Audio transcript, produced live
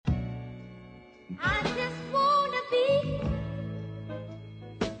I just wanna be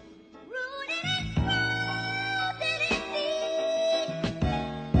rooted and grounded in thee.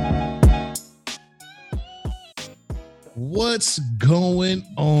 What's going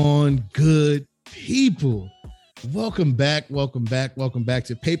on, good people? Welcome back to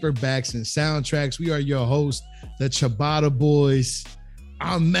Paperbacks and Soundtracks. We are your hosts, the Ciabatta Boys.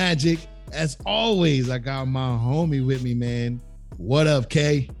 I'm Magic. As always, I got my homie with me, man. What up,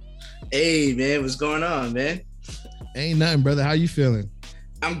 K? Hey, man, what's going on, man? Ain't nothing, brother. How you feeling?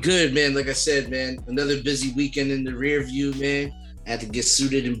 I'm good, man. Like I said, man, another busy weekend in the rear view, man. I had to get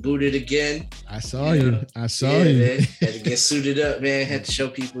suited and booted again. I saw you. Man. Had to get suited up, man. Had to show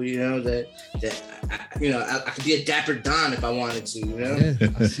people, that I could be a dapper Don if I wanted to, Yeah,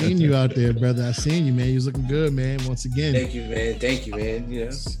 I seen you out there, brother. I seen you, man. You was looking good, man. Once again. Thank you,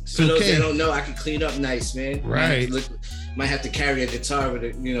 man. So, for those that don't know, I can clean up nice, man. Right. Might have to carry a guitar with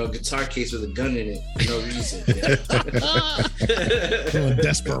a guitar case with a gun in it for no reason. Going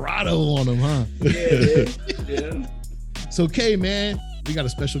desperado on him, huh? Yeah. So, K, man, we got a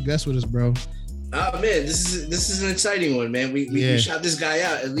special guest with us, bro. Oh man, this is an exciting one, man. We shot this guy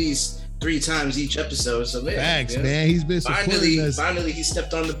out at least 3 times each episode. So man, facts, man. He's been supporting us. Finally, he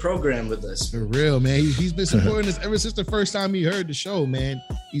stepped on the program with us. For real, man. He's been supporting us ever since the first time he heard the show, man.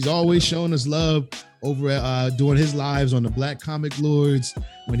 He's always showing us love over at doing his lives on the Black Comic Lords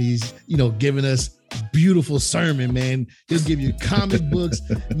when he's giving us beautiful sermon, man. He'll give you comic books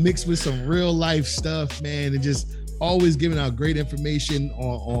mixed with some real life stuff, man, and just always giving out great information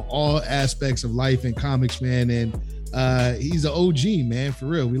on all aspects of life and comics, man. And he's an OG, man, for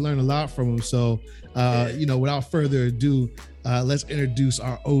real. We learn a lot from him. So, without further ado, let's introduce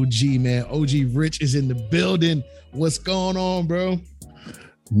our OG, man. OG Rich is in the building. What's going on, bro?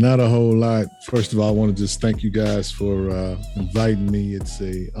 Not a whole lot. First of all, I want to just thank you guys for inviting me. It's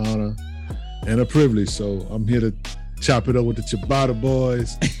a honor and a privilege. So I'm here to chop it up with the Ciabatta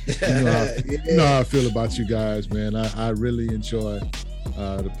Boys. You know how I feel about you guys, man. I really enjoy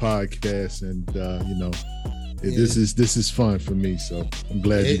the podcast, and this is fun for me. So I'm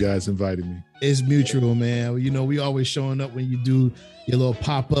glad you guys invited me. It's mutual, man. We always showing up when you do your little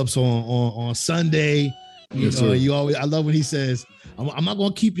pop-ups on Sunday. Sir. I love when he says, I'm not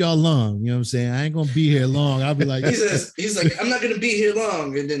gonna keep y'all long. You know what I'm saying? I ain't gonna be here long. I'll be like, he's like, I'm not gonna be here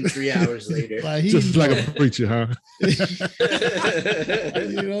long, and then 3 hours later, just like a preacher, huh? But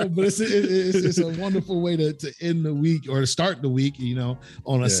it's a wonderful way to end the week or to start the week.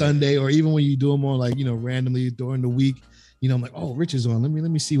 On a Sunday, or even when you do them on randomly during the week. I'm like, oh, Rich is on. Let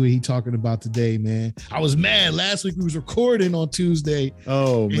me see what he's talking about today, man. I was mad last week. We was recording on Tuesday.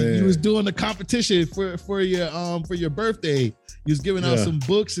 Oh man, you was doing the competition for your birthday. You was giving out some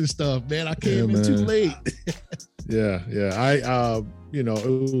books and stuff, man. I came in too late. Yeah. I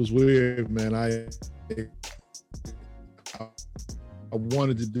it was weird, man. I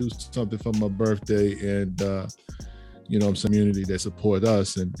wanted to do something for my birthday, and some community that support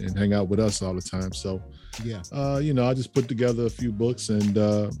us and hang out with us all the time. So I just put together a few books and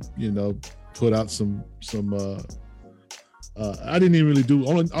put out some I didn't even really do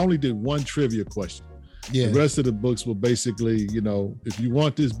I only did one trivia question. The rest of the books were basically, if you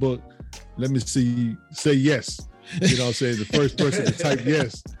want this book, let me see you say yes. I'm saying the first person to type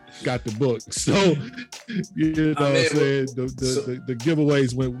yes got the book. So the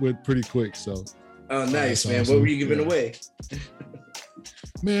giveaways went pretty quick. So oh nice, man. Awesome. What were you giving away?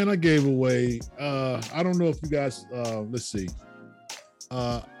 Man, I gave away, I don't know if you guys, let's see.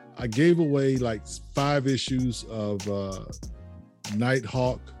 I gave away 5 issues of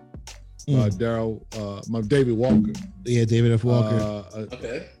Nighthawk, David Walker. Yeah, David F. Walker.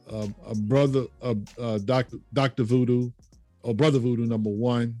 Okay. A brother, Dr. Voodoo, or Brother Voodoo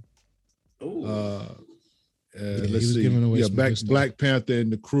 #1. Let's see. Black Panther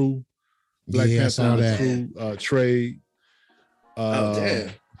and the Crew. Black Panther and the Crew, trade. Damn.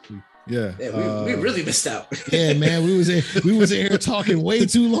 Yeah, we really missed out. Yeah, man, we was in here talking way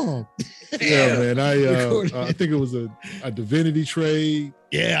too long. Yeah, man. I think it was a Divinity trade.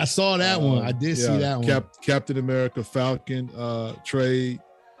 Yeah, I saw that one. I did see that one. Captain America Falcon trade,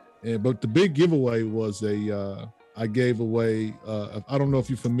 but the big giveaway was I gave away. I don't know if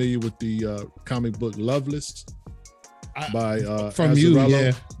you're familiar with the comic book Loveless. From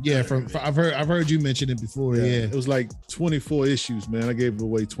Azzarello. I've heard you mention it before. Yeah, it was 24 issues, man. I gave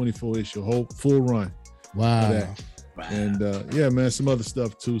away 24 issues, whole full run. Wow. And man, some other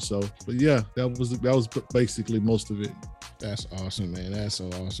stuff too. So, but yeah, that was basically most of it. That's awesome, man. That's so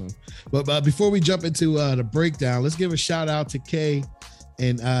awesome. But before we jump into the breakdown, let's give a shout out to Kay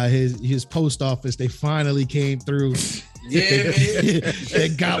and his post office. They finally came through Yeah, man. They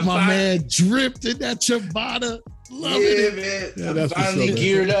got my man dripped in that ciabatta. Loving Yeah, it. man. Yeah, I'm that's what's finally up, man.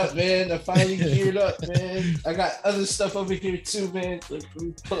 geared up, man. I finally geared up, man. I got other stuff over here too, man. Let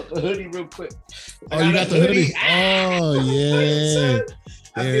me pull up the hoodie real quick. Oh, you got the hoodie? Oh, yeah.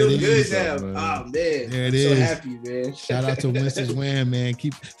 I There feel it good is, now. man. Oh man, There it I'm is. so happy, man. Shout out to Winston's Wham, man.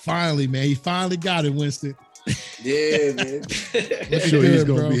 Finally, man. He finally got it, Winston. Yeah, man. I'm Looking sure he's good,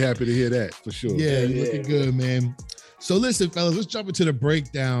 gonna bro. be happy to hear that for sure. Yeah, you Yeah, looking man. good, man. So listen, fellas, let's jump into the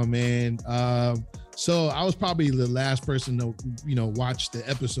breakdown, man. So I was probably the last person to, watch the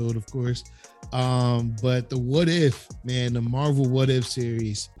episode, of course. But the What If, man, the Marvel What If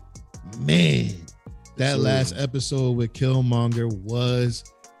series, man, that Sure. last episode with Killmonger was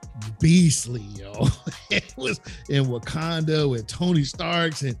beastly, yo. It was in Wakanda with Tony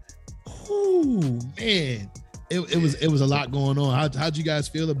Starks, and man, it was a lot going on. How'd you guys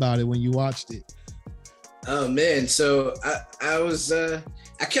feel about it when you watched it? Oh man, so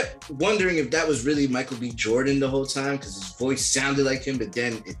I kept wondering if that was really Michael B. Jordan the whole time because his voice sounded like him, but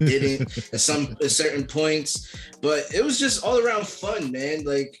then it didn't at certain points. But it was just all around fun, man.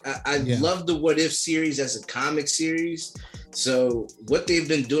 Like I Yeah. love the What If series as a comic series. So what they've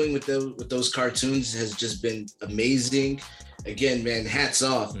been doing with those cartoons has just been amazing. Again, man, hats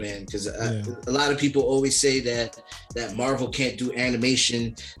off, man, because Yeah. a lot of people always say that Marvel can't do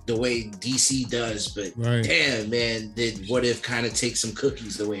animation the way DC does, but Right. damn, man, did What If kind of take some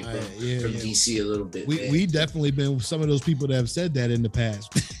cookies away from Yeah. DC a little bit? man. We definitely been some of those people that have said that in the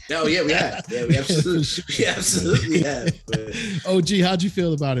past. Oh yeah, we have. Yeah, we absolutely have. But, OG, how'd you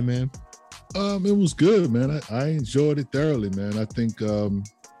feel about it, man? It was good, man. I enjoyed it thoroughly, man. I think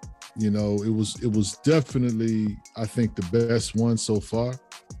it was definitely, I think, the best one so far.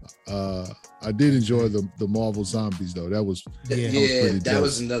 I did enjoy the Marvel Zombies though. That was yeah, pretty that dope.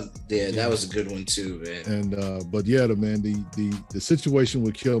 was another. Yeah, that was a good one too, man. And but yeah, the situation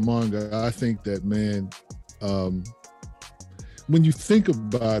with Killmonger, I think that, man, when you think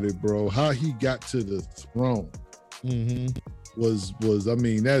about it, bro, how he got to the throne Mm-hmm. was I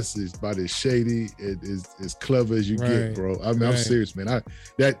mean, that's about as shady, as clever as you Right. get, bro. I mean, I'm Right. serious, man. I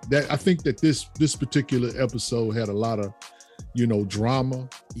think that this particular episode had a lot of, drama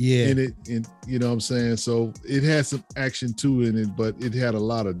Yeah. in it, and you know what I'm saying. So it had some action too in it, but it had a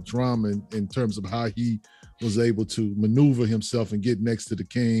lot of drama in terms of how he was able to maneuver himself and get next to the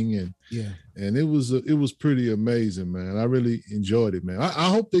king, and it was pretty amazing, man. I really enjoyed it, man. I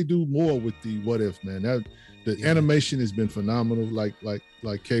hope they do more with the What If, man. The Yeah. animation has been phenomenal, like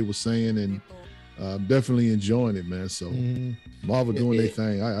Kay was saying, and definitely enjoying it, man. So Mhm. Marvel doing their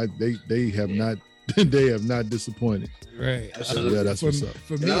thing. They have not they have not disappointed. Right. Absolutely. Yeah, that's for, what's up.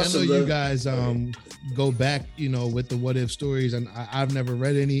 for me, And I also know you love- guys go back, with the What If stories, and I've never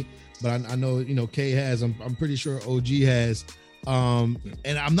read any, but I know Kay has. I'm pretty sure OG has. And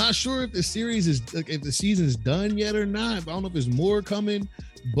I'm not sure if the series if the season's done yet or not. I don't know if there's more coming,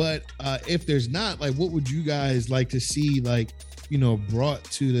 but if there's not, like, what would you guys like to see, brought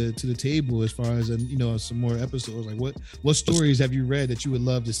to the table as far as some more episodes? Like, what stories have you read that you would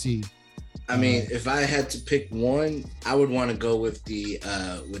love to see? I mean, if I had to pick one, I would want to go with the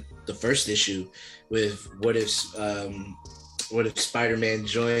first issue, with what if Spider-Man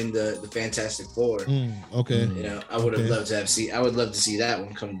joined the Fantastic Four. Okay. I would have Okay. loved I would love to see that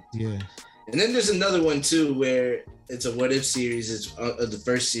one come. Yeah. And then there's another one too, where it's a What If series. It's the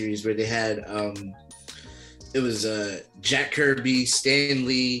first series where they had it was Jack Kirby, Stan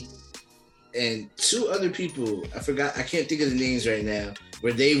Lee, and two other people. I forgot. I can't think of the names right now.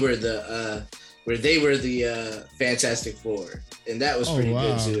 Where they were the Fantastic Four, and that was Oh, pretty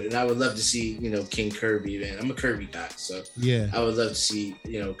wow. good too. And I would love to see King Kirby, man. I'm a Kirby guy, so Yeah. I would love to see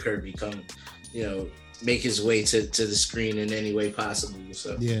Kirby come, make his way to the screen in any way possible.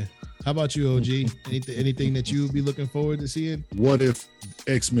 So Yeah. How about you, OG? Anything that you would be looking forward to seeing? What if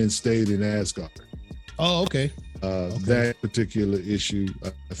X-Men stayed in Asgard? Oh, okay. That particular issue,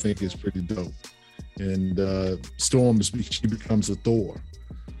 I think, is pretty dope. And Storm, she becomes a Thor.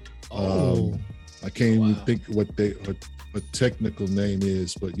 Oh, I can't even Wow. think what technical name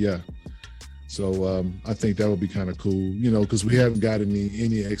is, but yeah. So I think that would be kind of cool, because we haven't got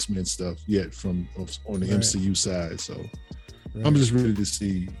any X-Men stuff yet on the Right. MCU side. So right. I'm just ready to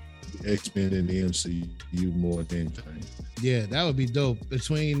see X-Men in the MCU more than anything. Yeah, that would be dope.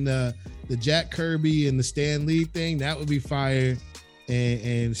 Between the Jack Kirby and the Stan Lee thing, that would be fire.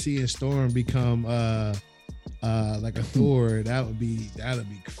 And seeing Storm become like a Thor, that'd be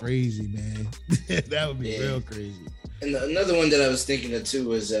crazy, man. That would be Yeah. real crazy. And another one that I was thinking of too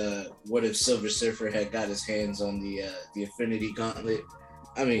was what if Silver Surfer had got his hands on the Infinity Gauntlet,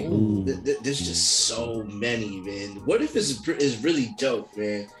 I mean, Ooh. there's just so many, man. What if is really dope,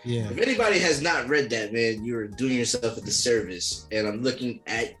 man. Yeah. If anybody has not read that, man, you're doing yourself a disservice. And I'm looking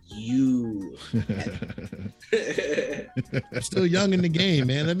at you. I'm still young in the game,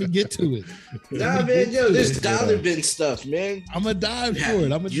 man. Let me get to it. Nah, man, yo, there's dollar bin stuff, man. I'm gonna dive for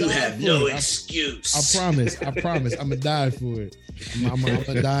it. You have no excuse. I promise. I'm gonna dive for it. I'm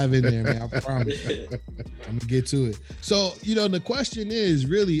gonna dive in there, man. I promise. I'm gonna get to it. So, the question is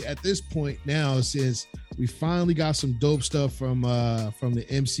really at this point now, since we finally got some dope stuff from the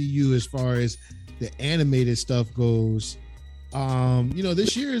MCU as far as the animated stuff goes.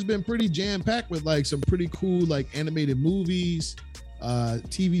 This year has been pretty jam-packed with like some pretty cool like animated movies,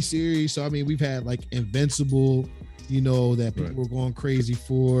 TV series. So I mean, we've had like Invincible, that people were going crazy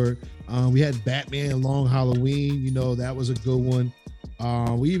for. We had Batman Long Halloween, that was a good one.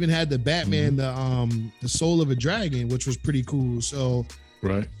 We even had the Batman, the Soul of a Dragon, which was pretty cool. So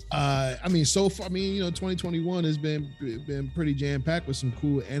right. So far, 2021 has been pretty jam-packed with some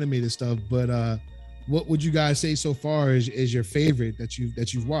cool animated stuff. But what would you guys say so far is your favorite that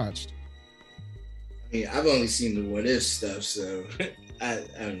you've watched? I mean, I've only seen the What If stuff, so I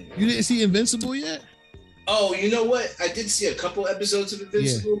don't know. You didn't see Invincible yet? Oh, you know what? I did see a couple episodes of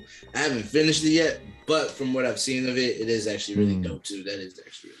Invincible. I haven't finished it yet, but from what I've seen of it, it is actually really dope too. That is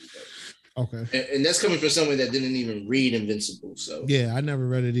actually really dope. Okay. And that's coming from someone that didn't even read Invincible. So yeah, I never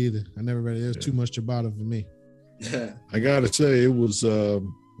read it either. It was too much Ciabatta for me. I gotta say, it was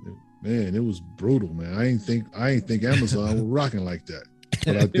man, it was brutal, man. I ain't think Amazon was rocking like that.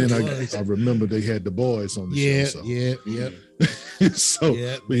 But I remember they had the boys on the show. So. Yeah. So,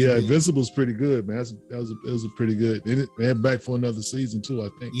 but yeah, Invincible's pretty good, man. That was a pretty good. They're back for another season too, I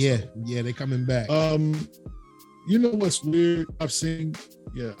think. Yeah, so. yeah, they coming back. You know what's weird? I've seen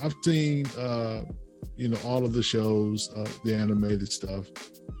all of the shows, the animated stuff.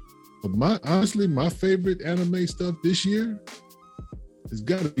 But honestly, my favorite anime stuff this year has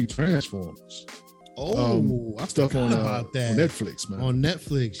got to be Transformers. I stuff forgot on about that. on Netflix, man. On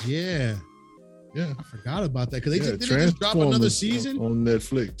Netflix, yeah. I forgot about that because they just drop another season on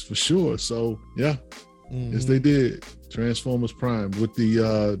Netflix for sure. So yeah, yes they did. Transformers Prime with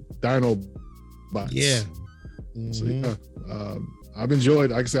the Dino bots. Yeah. So yeah, I've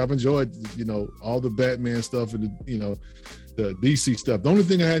enjoyed. Like I said, I've enjoyed all the Batman stuff and the DC stuff. The only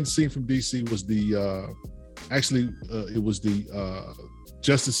thing I hadn't seen from DC was it was the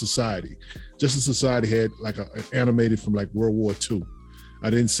Justice Society. Justice Society had like an animated from like World War II. I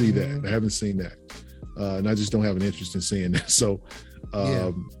didn't see that. I haven't seen that. And I just don't have an interest in seeing that. So,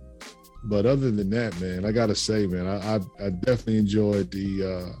 but other than that, man, I gotta say, man, I definitely enjoyed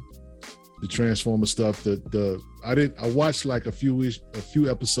the Transformer stuff. I watched like a few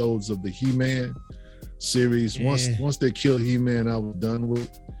episodes of the He-Man series. Once they killed He-Man, I was done with.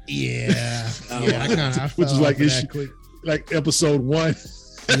 Yeah. I which is like episode 1.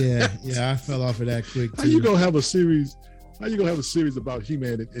 yeah, I fell off of that quick too. How you gonna have a series about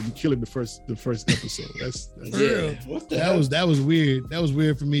He-Man and killing the first episode? That's real. What the hell? That was weird. That was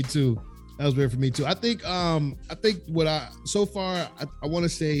weird for me too. I think what I want to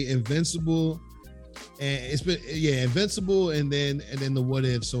say Invincible, and it's been Invincible and then the What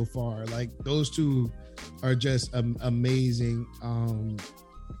If so far. Like those two are just amazing.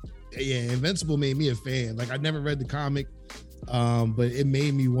 Invincible made me a fan. Like I never read the comic, but it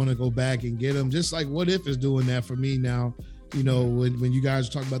made me want to go back and get them. Just like What If is doing that for me now. When you guys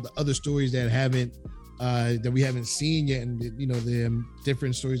talk about the other stories that we haven't seen yet, and the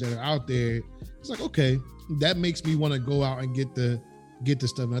different stories that are out there, it's like, okay, that makes me want to go out and get the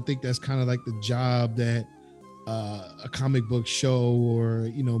stuff. And I think that's kind of like the job that a comic book show or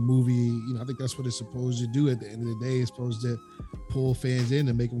movie, I think that's what it's supposed to do. At the end of the day, it's supposed to pull fans in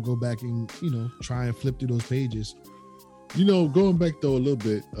and make them go back and try and flip through those pages. Going back though a little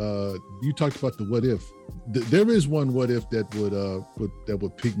bit, you talked about the What If. There is one What If that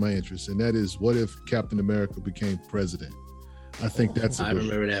would pique my interest, and that is what if Captain America became president. I think that's. I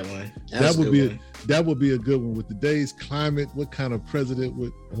remember that one. That would be a good one with today's climate. What kind of president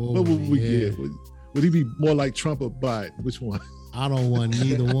what would we get? Would he be more like Trump or Biden? Which one? I don't want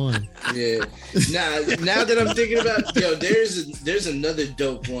neither one. Yeah. Now that I'm thinking about, there's another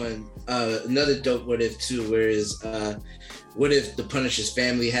dope one, another dope What If too. Whereas, what if the Punisher's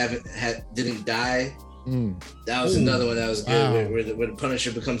family didn't die? That was another one that was good. Wow. Where the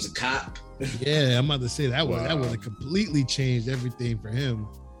Punisher becomes a cop. Yeah, I'm about to say that would have completely changed everything for him.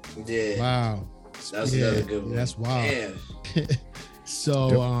 Yeah. Wow. That was another good one. That's wild. Damn.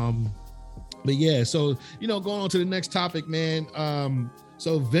 So, but yeah, so going on to the next topic, man.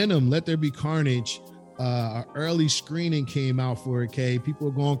 So Venom, Let There Be Carnage. An early screening came out for it. K, people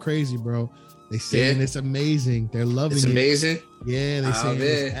are going crazy, bro. They saying it's amazing. They're loving It's it. amazing. Yeah, they saying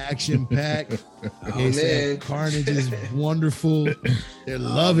it's action packed. They say Carnage is wonderful. They're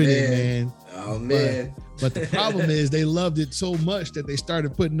loving it, man. Oh man. But the problem is they loved it so much that they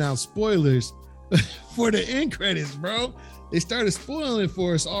started putting out spoilers for the end credits, bro. They started spoiling it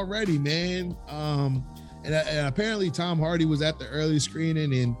for us already, man. And apparently Tom Hardy was at the early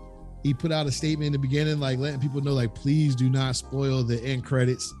screening and he put out a statement in the beginning, like letting people know, like, please do not spoil the end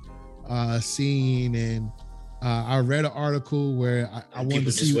credits scene. And I read an article where I wanted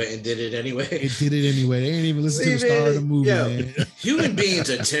to see. Just went and did it anyway. It did it anyway. They didn't even listen to the start of the movie. Yo, man. Human beings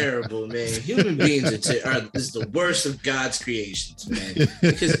are terrible, man. Human beings are is the worst of God's creations, man.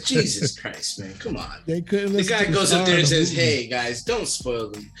 Because Jesus Christ, man, come on. They couldn't. The guy goes up there and says, movie. "Hey guys, don't spoil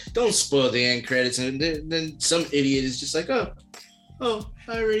them. Don't spoil the end credits." And then some idiot is just like, "Oh,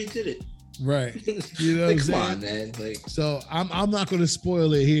 I already did it." Right. You know, like, what I'm come on, saying? man. Like, so I'm not going to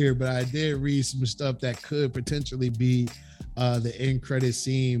spoil it here, but I did read some stuff that could potentially be the end credit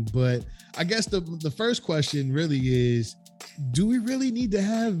scene. But I guess the first question really is, do we really need to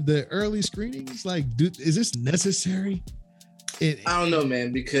have the early screenings? Like, is this necessary? I don't know,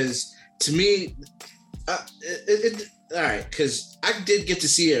 man, because to me, all right, because I did get to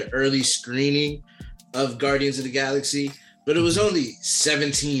see an early screening of Guardians of the Galaxy, but it was only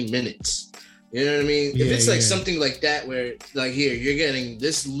 17 minutes. You know what I mean? Yeah, if it's like yeah. something like that, where like here, you're getting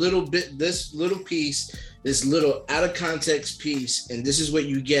this little bit, this little piece, this little out of context piece, and this is what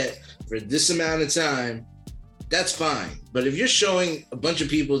you get for this amount of time, that's fine. But if you're showing a bunch of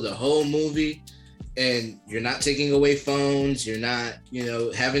people the whole movie and you're not taking away phones, you're not,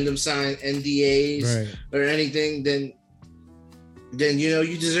 having them sign NDAs or anything, then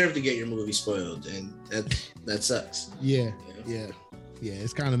you deserve to get your movie spoiled, and that sucks. Yeah.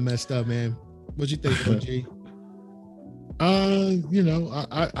 It's kind of messed up, man. What you think, OG?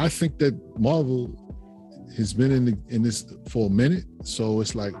 I think that Marvel has been in this for a minute, so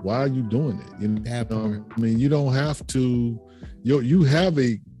it's like, why are you doing it? I mean, you don't have to. You have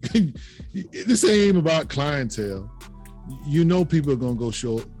a. This ain't about clientele. People are gonna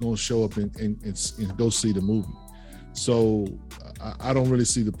show up and go see the movie. So I don't really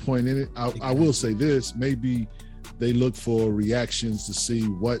see the point in it. I will say this: maybe they look for reactions to see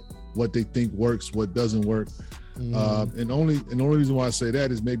what they think works, what doesn't work. And the only reason why I say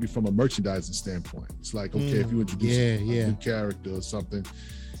that is maybe from a merchandising standpoint. It's like, okay, if you introduce a new character or something,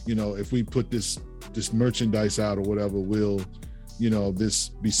 if we put this merchandise out or whatever, will this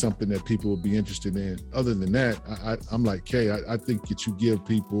be something that people will be interested in? Other than that, I'm like, I think that you give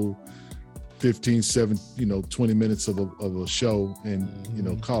people 15, 20 minutes of a show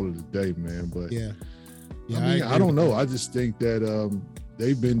and call it a day, man. But I don't know. I just think that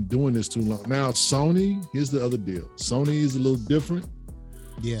they've been doing this too long. Now, Sony, here's the other deal. Sony is a little different.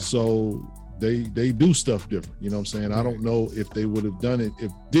 Yeah. So they do stuff different. You know what I'm saying? I don't know if they would have done it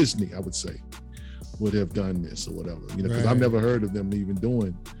if Disney, I would say, would have done this or whatever. Because I've never heard of them even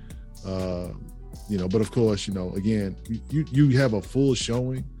doing but of course, again, you have a full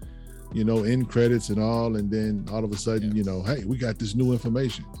showing, end credits and all, and then all of a sudden, hey, we got this new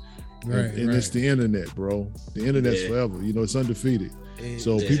information. And it's the internet, bro. The internet's forever. It's undefeated.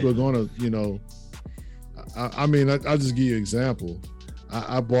 So people are gonna, I'll just give you an example.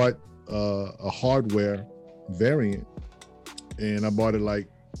 I bought a hardware variant, and I bought it like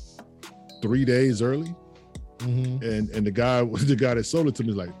 3 days early. And the guy that sold it to me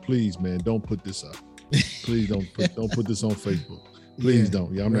was like, please, man, don't put this up. Please don't put this on Facebook. Please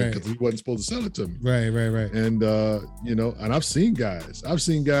don't. Yeah, I'm not, because he wasn't supposed to sell it to me. Right. And and I've seen guys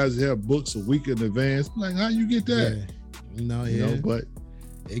that have books a week in advance. I'm like, how you get that? But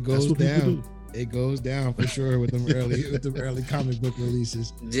it goes down. It goes down for sure with them early comic book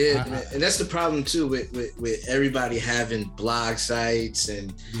releases. Yeah, and that's the problem too with everybody having blog sites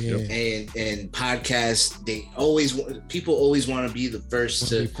and podcasts. People always want to be the first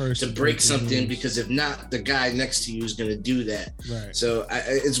to break something, because if not, the guy next to you is going to do that. Right. So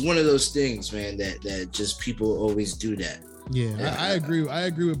it's one of those things, man, that just people always do that. Yeah, I agree. I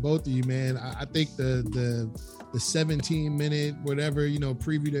agree with both of you, man. I think the 17-minute whatever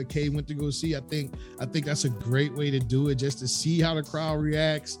preview that Kay went to go see, I think that's a great way to do it, just to see how the crowd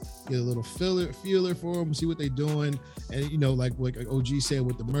reacts, get a little feeler for them, see what they're doing, and like what OG said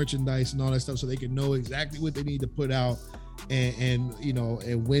with the merchandise and all that stuff, so they can know exactly what they need to put out and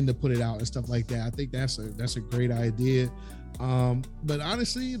when to put it out and stuff like that. I think that's a great idea. But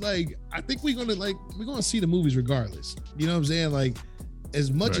honestly, like, I think we're gonna see the movies regardless. You know what I'm saying? Like, as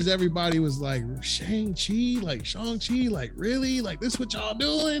much as everybody was like, Shang-Chi, like really, like this what y'all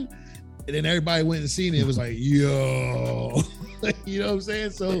doing? and then everybody went and seen it. It was like, yo, you know what I'm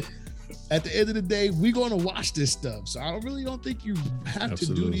saying? So at the end of the day, we're going to watch this stuff. So I really don't think you have to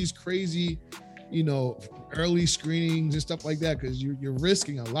do these crazy, you know, early screenings and stuff like that, because you're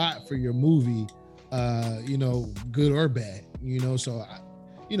risking a lot for your movie, you know, good or bad, you know. So,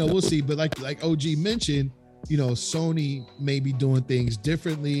 you know, we'll see. But like OG mentioned, you know, Sony may be doing things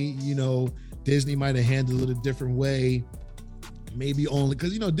differently. You know, Disney might have handled it a different way. Maybe only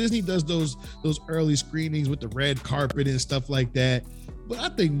because, you know, Disney does those early screenings with the red carpet and stuff like that. But I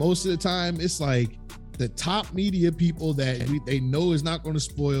think most of the time it's like the top media people that they know is not going to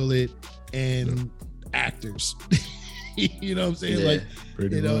spoil it, and actors. You know what I'm saying? Yeah, like,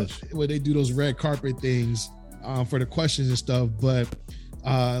 pretty you know, much. when they do those red carpet things for the questions and stuff. But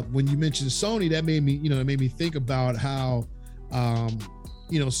when you mentioned Sony, that made me think about how,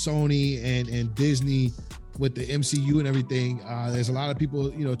 you know, Sony and Disney with the MCU and everything. There's a lot of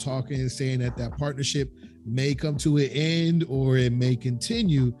people, you know, talking and saying that partnership may come to an end or it may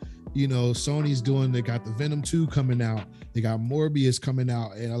continue. You know, Sony's they got the Venom 2 coming out. They got Morbius coming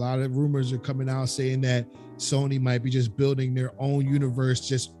out. And a lot of rumors are coming out saying that Sony might be just building their own universe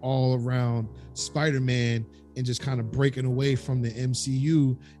just all around Spider-Man and just kind of breaking away from the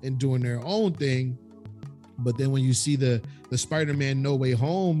MCU and doing their own thing. But then when you see the Spider-Man No Way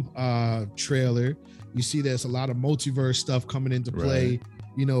Home trailer, you see there's a lot of multiverse stuff coming into play. Right.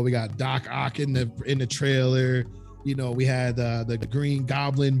 You know, we got Doc Ock in the trailer. You know, we had the Green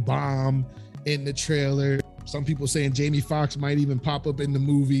Goblin bomb in the trailer. Some people saying Jamie Foxx might even pop up in the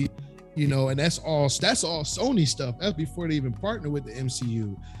movie. You know, and that's all Sony stuff. That's before they even partner with the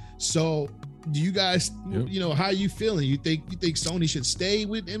MCU. So, do you guys, you know, how are you feeling? You think Sony should stay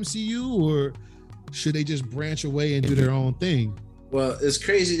with MCU, or should they just branch away and do their own thing? Well, it's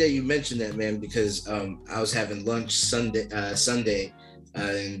crazy that you mentioned that, man, because I was having lunch Sunday,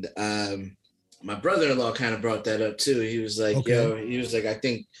 and my brother-in-law kind of brought that up too. He was like, I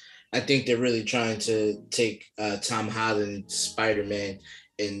think they're really trying to take Tom Holland's Spider-Man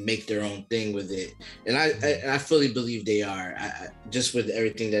and make their own thing with it. And I fully believe they are. Just with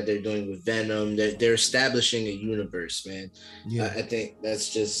everything that they're doing with Venom, they're establishing a universe, man. Yeah. I think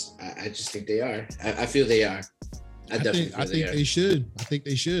that's just, I just think they are. I feel they are. I think they should. I think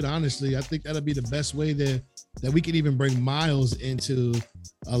they should, honestly. I think that'll be the best way that we can even bring Miles into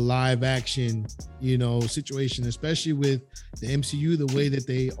a live action, you know, situation, especially with the MCU, the way that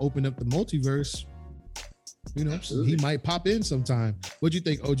they open up the multiverse. You know, Absolutely. He might pop in sometime. What do you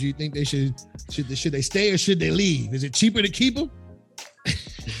think, OG? You think they should they stay or should they leave? Is it cheaper to keep them?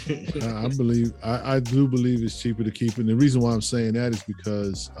 I do believe it's cheaper to keep. And the reason why I'm saying that is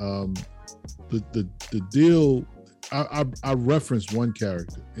because the deal, I referenced one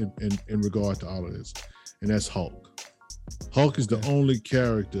character in regard to all of this, and that's Hulk. Hulk is the only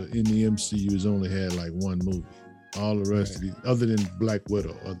character in the MCU who's only had like one movie. All the rest of these, other than Black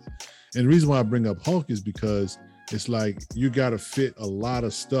Widow. And the reason why I bring up Hulk is because it's like you got to fit a lot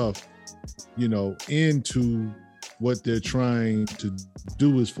of stuff, you know, into what they're trying to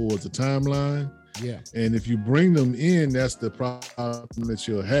do as far as the timeline. Yeah. And if you bring them in, that's the problem that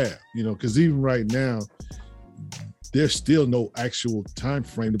you'll have, you know, because even right now, there's still no actual time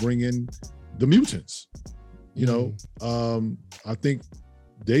frame to bring in the mutants. You know, I think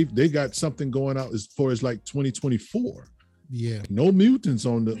they got something going out as far as like 2024. Yeah. No mutants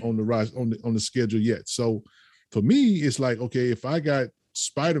on the rise on the schedule yet. So for me, it's like, okay, if I got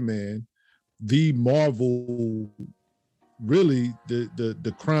Spider-Man, the Marvel, really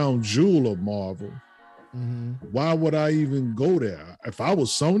the crown jewel of Marvel, why would I even go there? If I was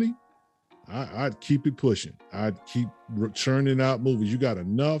Sony, I'd keep it pushing. I'd keep churning out movies. You got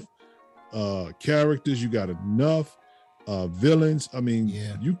enough characters, you got enough villains. I mean,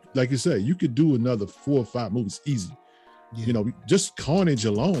 you like you said, you could do another 4 or 5 movies easy. Yeah. You know, just Carnage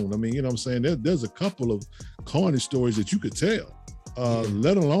alone. I mean, you know what I'm saying? There's a couple of Carnage stories that you could tell,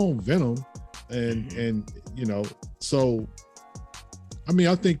 let alone Venom. And you know, so, I mean,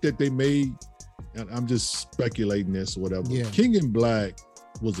 I think that they made, and I'm just speculating this or whatever. Yeah. King in Black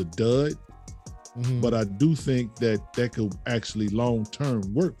was a dud, but I do think that could actually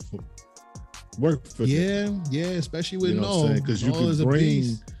long-term work for them. Yeah, especially with Noel. Because you could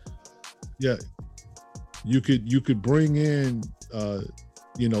bring, you could bring in,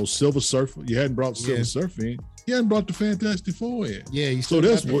 you know, Silver Surfer. You hadn't brought Silver Surfer in. You hadn't brought the Fantastic Four in. Yeah, so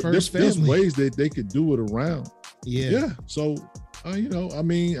there's ways that they could do it around. Yeah. So, you know, I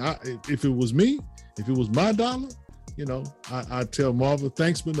mean, if it was me, if it was my dollar, you know, I'd tell Marvel,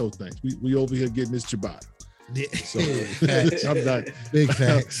 thanks, but no thanks. We over here getting this ciabatta. Yeah. So I'm not big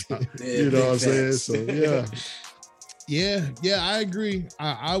facts. You know what I'm saying? So Yeah, I agree.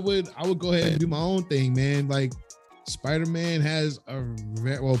 I would go ahead and do my own thing, man. Like Spider-Man has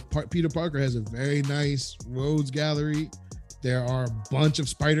Peter Parker has a very nice rogues gallery. There are a bunch of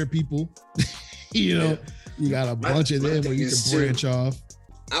spider people. You know, you got a bunch of them where you can branch off.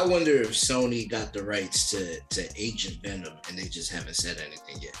 I wonder if Sony got the rights to Agent Venom and they just haven't said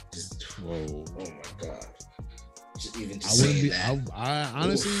anything yet. Whoa! Oh my god! Even just saying that. I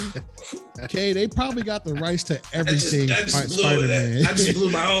honestly, okay, they probably got the rights to everything. I just blew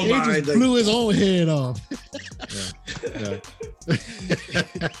my own mind. Just blew his own head off. Yeah.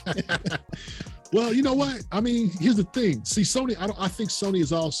 Well, you know what? I mean, here's the thing. See, Sony. I think Sony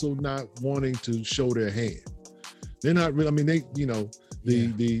is also not wanting to show their hand. They're not really. I mean, they. You know,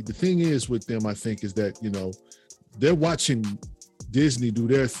 the thing is with them. I think is that they're watching Disney do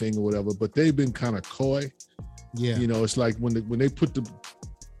their thing or whatever, but they've been kind of coy. Yeah, it's like when they put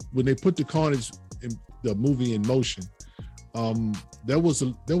the Carnage in the movie in motion, there was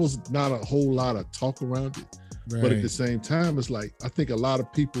not a whole lot of talk around it. Right. But at the same time, it's like I think a lot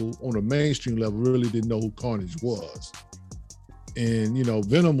of people on a mainstream level really didn't know who Carnage was, and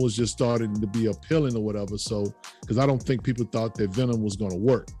Venom was just starting to be appealing or whatever. So because I don't think people thought that Venom was going to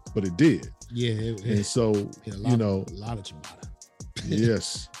work, but it did. Yeah, and so a lot of ciabatta.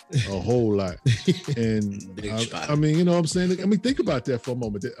 Yes, a whole lot. And I mean, what I'm saying? I mean, think about that for a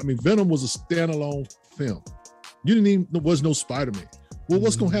moment. I mean, Venom was a standalone film. There was no Spider-Man. Well,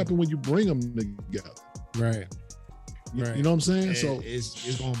 what's going to happen when you bring them together? Right. You know what I'm saying? So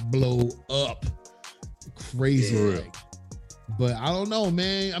it's going to blow up crazy. Yeah. But I don't know,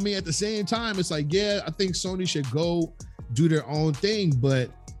 man. I mean, at the same time, it's like, I think Sony should go do their own thing,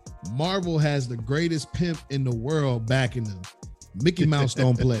 but Marvel has the greatest pimp in the world backing them. Mickey Mouse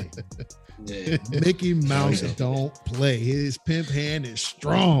don't play. Yeah. Mickey Mouse don't play. His pimp hand is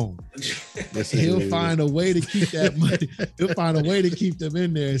strong. He'll find a way to keep that money. He'll find a way to keep them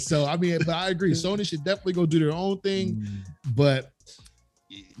in there. So I mean, but I agree. Sony should definitely go do their own thing. But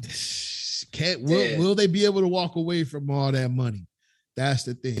will they be able to walk away from all that money? That's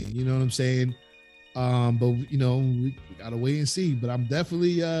the thing. You know what I'm saying? But we gotta wait and see. But I'm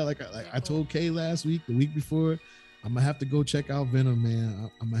definitely like I told Kay last week, the week before. I'm gonna have to go check out Venom,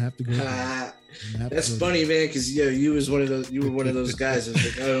 man. I'm gonna have to go. That's funny, man, because you were one of those guys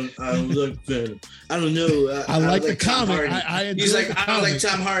that's like, I don't like Venom. I don't know. I like the comic. He's like, I don't like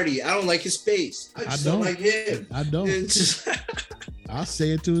Tom Hardy. I don't like his face. I just don't like him. I don't. I'll say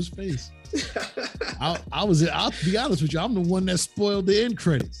it to his face. I'll be honest with you. I'm the one that spoiled the end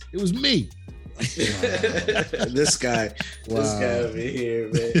credits. It was me. Wow. This guy over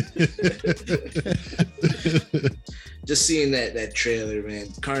here, man. Just seeing that trailer, man.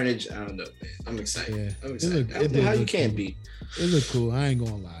 Carnage, I don't know, man. I'm excited. Yeah. I'm excited. I don't know how you can't be. It looked cool. I ain't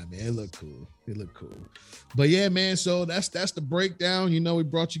gonna lie, man. It looked cool. But yeah, man. So that's the breakdown. We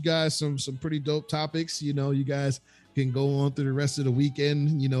brought you guys some pretty dope topics. You guys can go on through the rest of the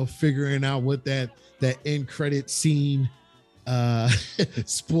weekend. Figuring out what that end credit scene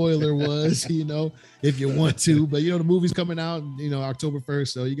spoiler was, if you want to, but the movie's coming out, October 1st,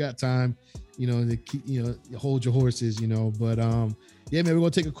 so you got time, to keep, hold your horses, but yeah, man, we're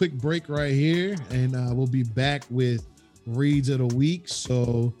gonna take a quick break right here, and we'll be back with reads of the week.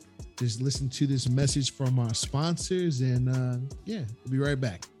 So just listen to this message from our sponsors, and we'll be right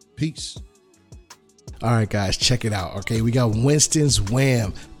back. Peace. All right, guys, check it out. Okay, we got Winston's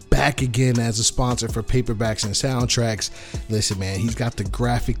Wham back again as a sponsor for paperbacks and soundtracks. Listen, man, he's got the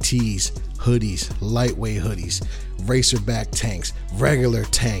graphic tees, hoodies, lightweight hoodies, racerback tanks, regular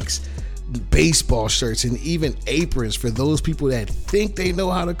tanks, baseball shirts, and even aprons for those people that think they know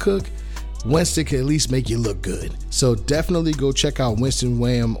how to cook. Winston can at least make you look good. So definitely go check out Winston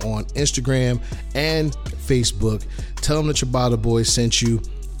Wham on Instagram and Facebook. Tell them the Ciabatta Boys sent you.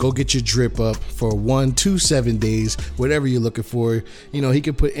 Go get your drip up for 1 to 7 days, whatever you're looking for. He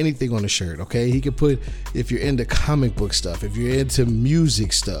can put anything on a shirt, okay? He can put, if you're into comic book stuff, if you're into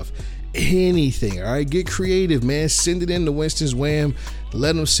music stuff, anything, all right? Get creative, man. Send it in to Winston's Wham.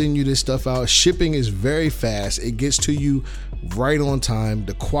 Let them send you this stuff out. Shipping is very fast. It gets to you right on time.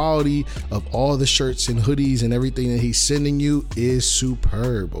 The quality of all the shirts and hoodies and everything that he's sending you is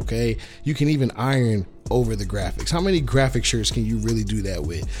superb, okay? You can even iron over the graphics. How many graphic shirts can you really do that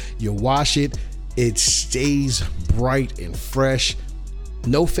with? You wash it, it stays bright and fresh.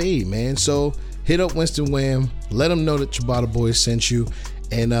 No fade, man. So hit up Winston Wham. Let them know that Ciabatta Boys sent you.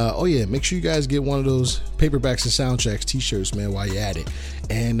 And make sure you guys get one of those paperbacks and soundtracks t-shirts, man, while you're at it.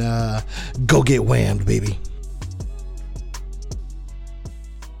 And go get whammed, baby.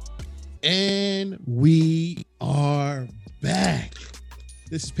 And we are back.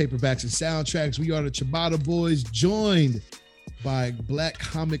 This is Paperbacks and Soundtracks. We are the Ciabatta Boys, joined by Black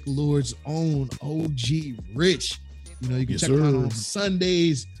Comic Lord's own OG Rich. You know, you can Yes, check him out sir. on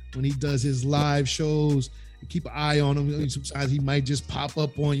Sundays when he does his live shows. And keep an eye on him. Sometimes he might just pop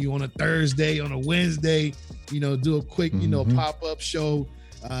up on you on a Thursday, on a Wednesday, you know, do a quick, you know, Mhm. pop-up show.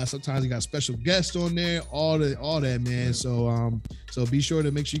 Sometimes he got special guests on there, all that, man. So be sure to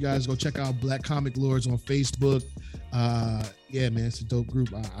make sure you guys go check out Black Comic Lords on Facebook. Yeah, man, it's a dope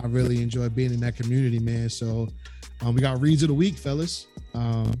group. I really enjoy being in that community, man. So we got reads of the week, fellas.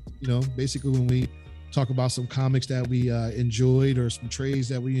 You know, basically when we talk about some comics that we enjoyed or some trades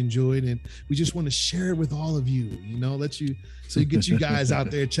that we enjoyed, and we just want to share it with all of you, you know, get you guys out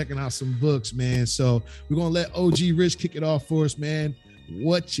there checking out some books, man. So we're gonna let OG Rich kick it off for us, man.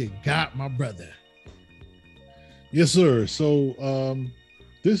 What you got, my brother? Yes, sir. So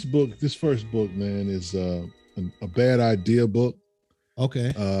this first book, man, is a bad idea book.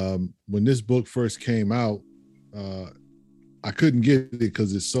 Okay. When this book first came out, I couldn't get it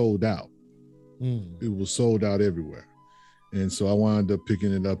because it sold out. It was sold out everywhere. And so I wound up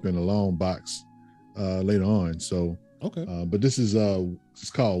picking it up in a long box later on. So, Okay. but this is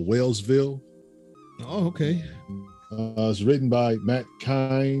it's called Whalesville. Oh, okay. It's written by Matt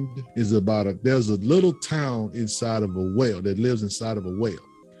Kind. It's about there's a little town inside of a whale that lives inside of a whale.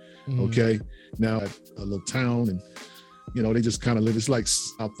 Mhm. Okay. Now a little town, and you know, they just kind of live, it's like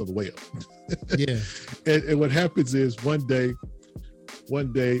south of a whale. Yeah. And what happens is one day,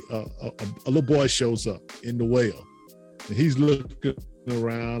 a little boy shows up in the whale, and he's looking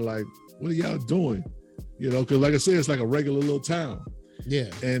around like, what are y'all doing? You know, because like I said, it's like a regular little town. Yeah.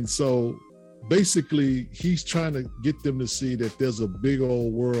 And so basically he's trying to get them to see that there's a big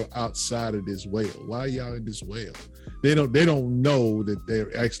old world outside of this whale. Why are y'all in this whale? They don't know that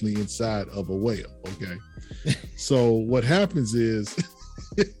they're actually inside of a whale. Okay. So what happens is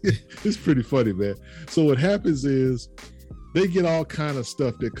it's pretty funny, man. So what happens is they get all kind of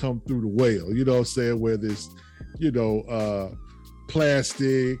stuff that come through the whale, you know what I'm saying, where there's, you know,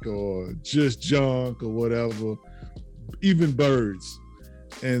 plastic or just junk or whatever, even birds.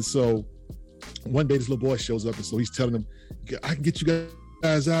 And so one day this little boy shows up, and so he's telling them, I can get you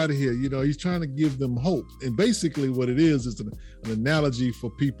guys out of here. You know, he's trying to give them hope. And basically what it is an analogy for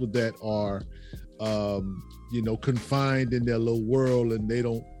people that are, you know, confined in their little world, and they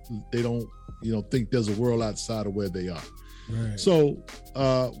don't, you know, think there's a world outside of where they are. Right. So,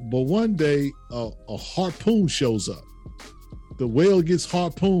 but one day a harpoon shows up. The whale gets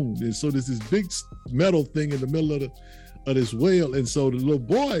harpooned, and so there's this big metal thing in the middle of this whale, and so the little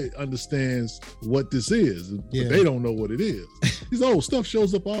boy understands what this is, Yeah. but they don't know what it is. These old stuff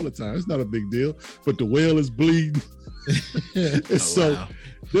shows up all the time. It's not a big deal, but the whale is bleeding. And so wow.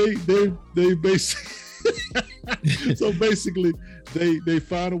 they basically so basically they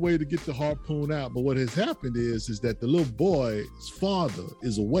find a way to get the harpoon out. But what has happened is that the little boy's father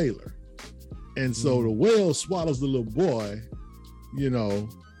is a whaler, and so the whale swallows the little boy, you know,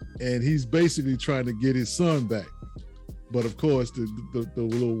 and he's basically trying to get his son back. But of course, the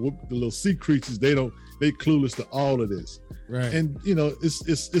little sea creatures, they clueless to all of this. Right. And you know,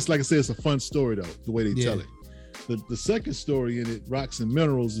 it's like I said, it's a fun story though, the way they Yeah. tell it. The second story in it, Rocks and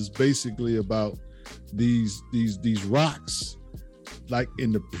Minerals, is basically about these rocks, like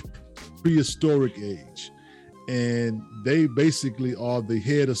in the prehistoric age, and they basically are the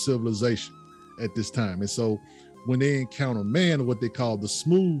head of civilization at this time. And so when they encounter man, or what they call the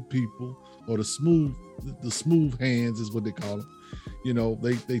smooth people, or the smooth hands is what they call them, you know,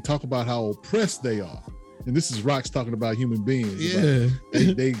 they talk about how oppressed they are. And this is Rocks talking about human beings. Yeah.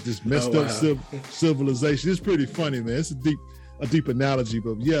 They just messed up civilization. It's pretty funny, man. It's a deep analogy,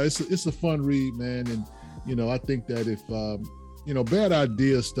 but yeah, it's a fun read, man. And you know, I think that if you know, Bad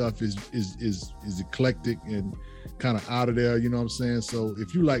Idea stuff is eclectic and kind of out of there, you know what I'm saying? So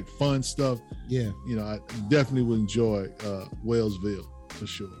if you like fun stuff, Yeah. you know, I definitely would enjoy Whalesville for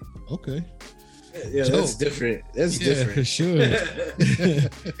sure. Okay. Yeah, that's different. That's Yeah, different. for sure.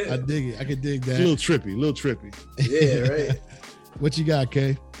 I dig it. I can dig It's a that. little trippy. Yeah, right. What you got,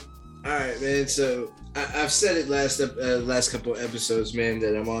 Kay? All right, man. So I've said it last couple episodes, man,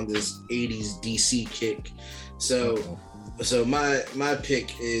 that I'm on this 80s DC kick. So my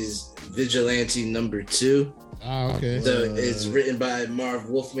pick is Vigilante #2. Ah, okay. So it's written by Marv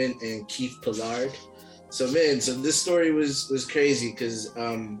Wolfman and Keith Pollard. So man, so this story was crazy because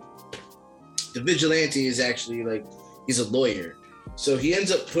the vigilante is actually like, he's a lawyer. So he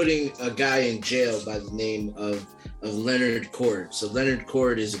ends up putting a guy in jail by the name of Leonard Cord. So Leonard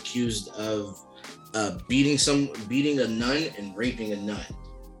Cord is accused of beating a nun and raping a nun.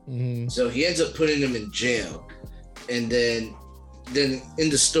 Mhm. So he ends up putting him in jail. And then then in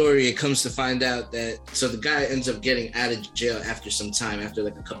the story, it comes to find out that so the guy ends up getting out of jail after some time, after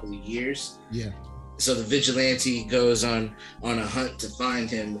like a couple of years. Yeah. So the vigilante goes on a hunt to find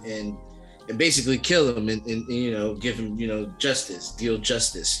him and basically kill him and you know, give him, you know, justice, deal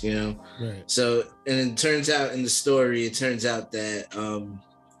justice, you know. Right. So and it turns out in the story, it turns out that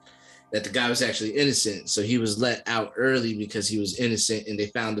that the guy was actually innocent. So he was let out early because he was innocent, and they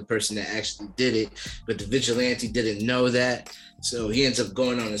found the person that actually did it. But the vigilante didn't know that. So he ends up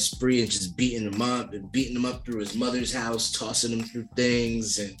going on a spree and just beating him up through his mother's house, tossing him through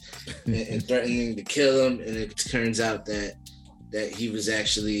things and threatening to kill him. And it turns out that he was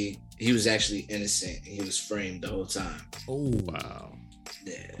actually innocent. He was framed the whole time. Oh, Wow.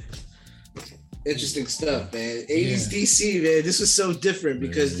 Yeah. Interesting stuff, man. 80s DC, man. This was so different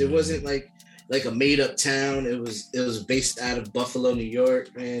because it wasn't like a made up town. It was based out of Buffalo, New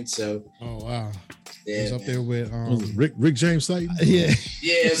York, man. So oh wow. yeah, It was up there with Was it Rick James Slayton? yeah.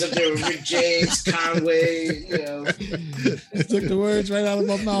 it was up there with Rick James, Conway, you know. Took the words right out of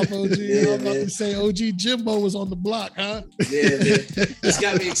my mouth, OG. Yeah, I was about man. to say OG Jimbo was on the block, huh? Yeah, man. It's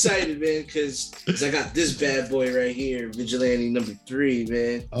got me excited, man, because I got this bad boy right here, Vigilante number 3,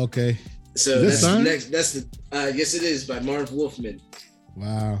 man. Okay. So Is that's this the signed? next. That's the yes, it is by Marv Wolfman.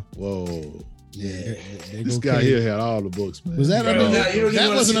 Wow. Whoa. Yeah. There This go guy Kate. here had all the books, man. Was that Bro, under nah, you don't even that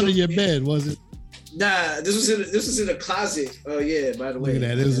wanna wasn't see under the- your bed, was it? Nah, this was in a closet. Oh yeah, by the way. Look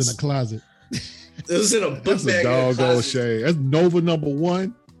at that. It was in a closet. It was in a book That's bag. a in a doggone closet. shame. That's Nova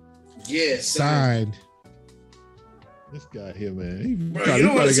 #1. Yeah, signed. Signed. This guy here, man. He Bro, probably, you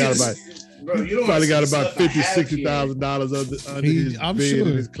don't want to got see about this. Bro, you don't probably got wanna see the about stuff I have $50,000, here. $60,000 under his I'm bed sure.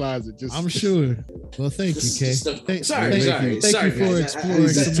 in his closet. Just I'm sure. Well, thank you, This is Kay. stuff- Thank, sorry, thank sorry, you, thank sorry, you for guys. exploring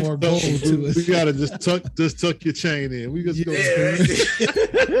some more gold to us. We gotta just tuck your chain in. We just go. Yeah,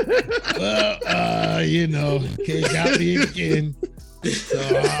 right. Well, you know, Kay got me again. So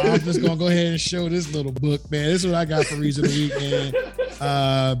I'm just gonna go ahead and show this little book, man. This is what I got for Reason of the Week,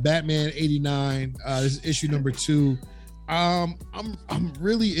 man. Batman '89. This is issue number 2. I'm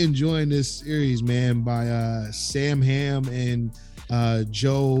really enjoying this series, man, by Sam Hamm and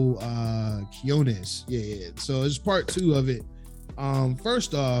Joe Quinones. Yeah. So it's part 2 of it.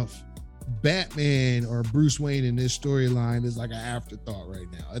 First off, Batman or Bruce Wayne in this storyline is like an afterthought right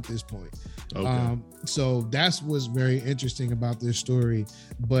now at this point. Okay. So that's what's very interesting about this story,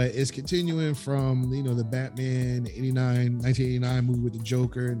 but it's continuing from, you know, the Batman 1989 movie with the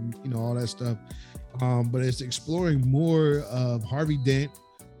Joker and, you know, all that stuff. But it's exploring more of Harvey Dent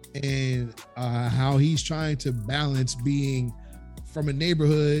and how he's trying to balance being from a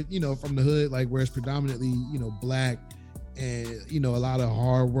neighborhood, you know, from the hood, like where it's predominantly, you know, black and, you know, a lot of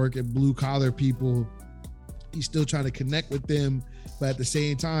hard working blue collar people. He's still trying to connect with them, but at the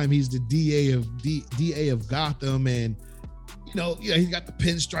same time, he's the DA of Gotham, and you know, yeah, he's got the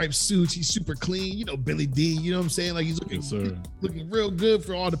pinstripe suits. He's super clean, you know, Billy D. You know what I'm saying? Like he's Yes, sir. looking real good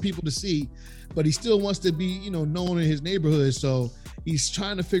for all the people to see, but he still wants to be, you know, known in his neighborhood. So he's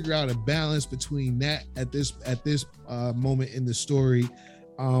trying to figure out a balance between that at this moment in the story,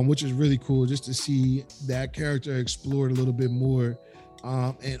 which is really cool just to see that character explored a little bit more.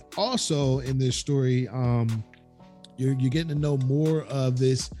 And also in this story, you're getting to know more of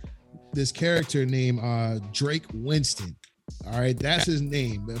this character named Drake Winston. All right, that's his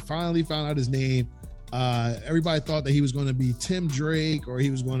name. But finally found out his name. Everybody thought that he was going to be Tim Drake or he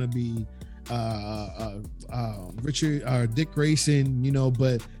was going to be Dick Grayson, you know,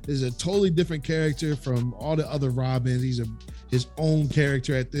 but there's a totally different character from all the other Robins. He's his own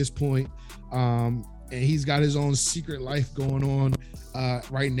character at this point. And he's got his own secret life going on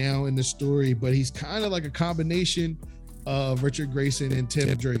right now in the story, but he's kind of like a combination of Richard Grayson and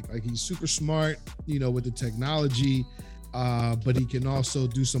Tim Drake. Like he's super smart, you know, with the technology, but he can also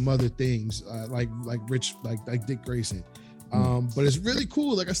do some other things like Dick Grayson. But it's really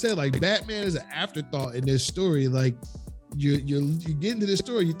cool. Like I said, like Batman is an afterthought in this story. Like you get into this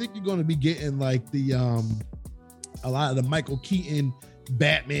story, you think you're going to be getting like the a lot of the Michael Keaton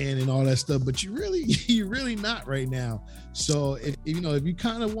Batman and all that stuff, but you're really not right now. So if you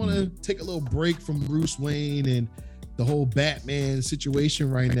kind of want to take a little break from Bruce Wayne and the whole Batman situation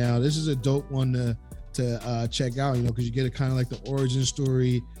right now, this is a dope one to check out, you know, because you get a kind of like the origin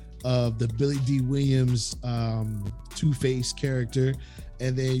story of the Billy D. Williams Two-Face character,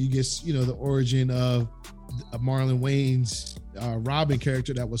 and then you get, you know, the origin of Marlon Wayne's Robin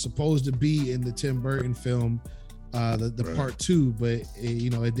character that was supposed to be in the Tim Burton film, the Right. part 2, but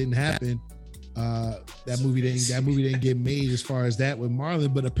it didn't happen. That movie didn't get made as far as that with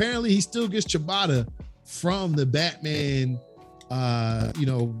Marlon, but apparently he still gets ciabatta from the Batman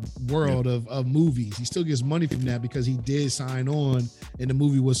world of movies. He still gets money from that because he did sign on, and the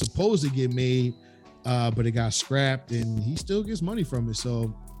movie was supposed to get made, but it got scrapped, and he still gets money from it.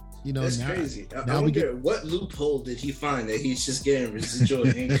 So, that's now, crazy. Now I we wonder what loophole did he find that he's just getting residual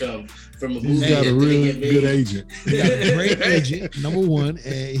income from a movie He's got that a didn't really get made. good agent. He got a great agent, number one,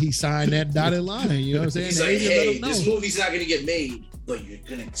 and he signed that dotted line. You know what I'm saying? He's The like, agent let hey, him know. this movie's not gonna get made, but you're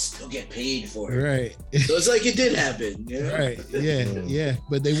gonna still get paid for it. Right. So it's like it did happen. You know? Right. Yeah.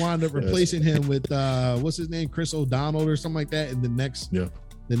 But they wound up replacing him with what's his name, Chris O'Donnell or something like that in the next one.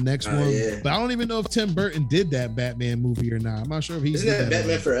 Yeah. But I don't even know if Tim Burton did that Batman movie or not. I'm not sure if he Isn't did that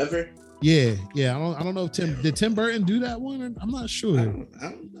Batman Forever? Yeah. I don't know if did Tim Burton do that one? I'm not sure. I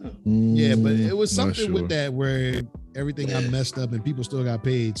don't know. Yeah, but it was Not something with that where everything got messed up and people still got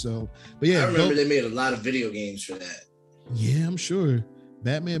paid. So, but yeah, I remember they made a lot of video games for that. Yeah, I'm sure.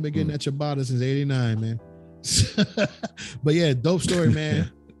 Batman been getting at Ciabatta since '89, man. But yeah, dope story,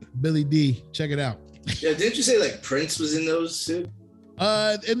 man. Billy D, check it out. Yeah, didn't you say like Prince was in those too?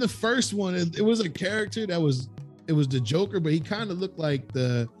 In the first one, it was a character that was the Joker, but he kind of looked like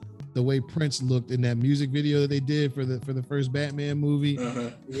the way Prince looked in that music video that they did for the first Batman movie.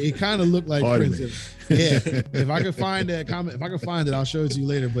 He kind of looked like Pardon Prince. Yeah, if I could find that comment, if I could find it, I'll show it to you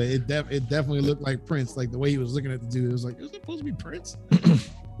later. But it definitely looked like Prince, like the way he was looking at the dude. It was like, is it supposed to be Prince?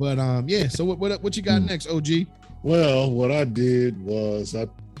 But yeah. So what you got next, OG? Well, what I did was I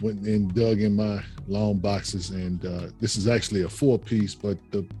went and dug in my long boxes, and this is actually a 4-piece, but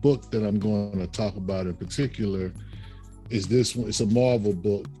the book that I'm going to talk about in particular is this one. It's a Marvel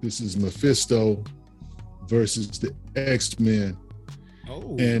book. This is Mephisto versus the X-Men.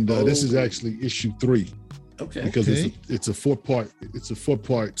 Oh, and this is actually issue 3. Okay. Because it's a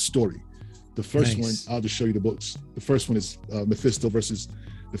 4-part story. The first one, I'll just show you the books. The first one is Mephisto versus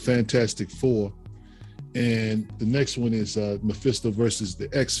the Fantastic Four. And the next one is Mephisto versus the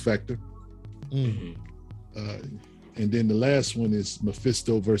X Factor. And then the last one is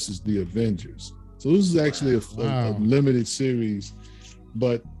Mephisto versus the Avengers. So this is actually a limited series,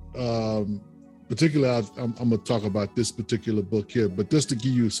 but particularly I'm going to talk about this particular book here. But just to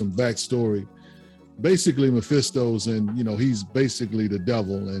give you some backstory, basically Mephisto's he's basically the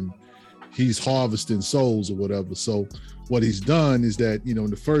devil, and he's harvesting souls or whatever. So what he's done is that, in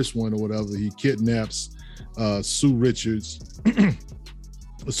the first one or whatever, he kidnaps Sue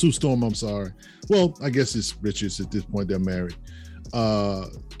Storm, I'm sorry. Well, I guess it's Richards at this point, they're married.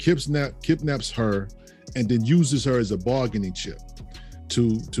 Kidnaps her and then uses her as a bargaining chip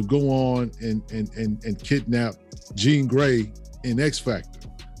to go on and kidnap Jean Grey in X Factor.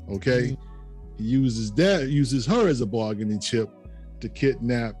 Okay. He uses her as a bargaining chip to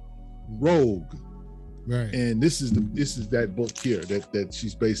kidnap Rogue. Right. And this is that book here that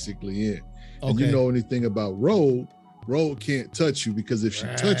she's basically in. Okay. And you know anything about Rogue can't touch you, because if she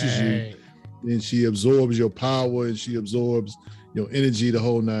touches you, then she absorbs your power and she absorbs your energy, the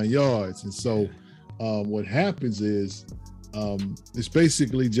whole 9 yards. And so what happens is it's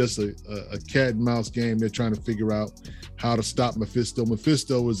basically just a cat and mouse game. They're trying to figure out how to stop Mephisto.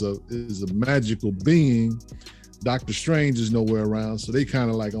 Mephisto is a magical being. Doctor Strange is nowhere around, so they kind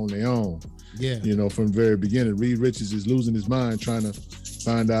of like on their own. Yeah. From the very beginning. Reed Richards is losing his mind trying to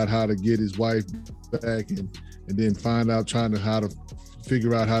find out how to get his wife back, and then trying to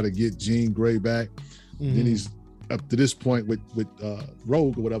figure out how to get Jean Grey back. Then he's up to this point with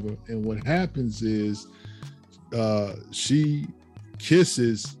Rogue or whatever. And what happens is she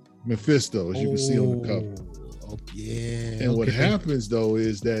kisses Mephisto, as you can see on the cover. Oh, yeah. And what happens though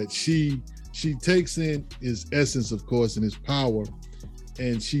is that she takes in his essence, of course, and his power,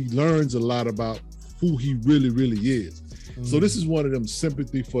 and she learns a lot about who he really, really is. So this is one of them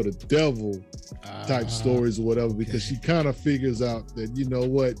sympathy for the devil type stories or whatever, because she kind of figures out that, you know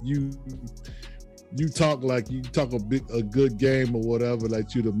what, you talk a good game or whatever,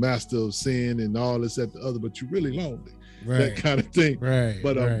 like you're the master of sin and all this, that, the other, but you're really lonely. Right. That kind of thing. Right.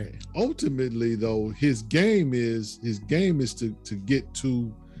 But ultimately though, his game is to get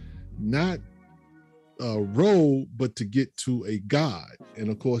to not Rogue, but to get to a god. And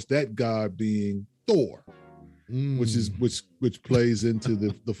of course that god being Thor. Which plays into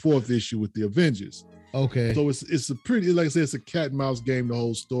the 4th issue with the Avengers. Okay. So it's a pretty, like I said, it's a cat and mouse game, the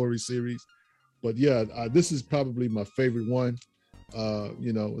whole story series. But yeah, this is probably my favorite one.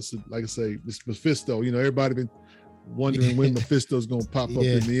 It's like I say, it's Mephisto. Everybody been wondering when Mephisto's gonna pop up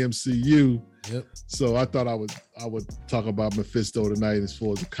in the MCU. Yep. So I thought I would talk about Mephisto tonight as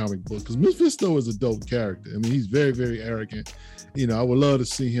far as a comic book, because Mephisto is a dope character. I mean, he's very, very arrogant. I would love to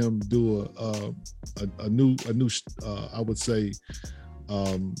see him do a new I would say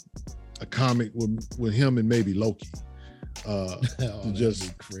a comic with him and maybe Loki. Oh, to that'd just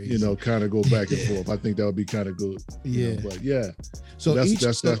be crazy. you know kind of go back and forth. I think that would be kind of good. you know, Yeah. but yeah, So That's- each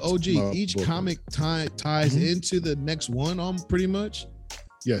that's- so that's OG, my each book. comic ties Mhm. into the next one, pretty much.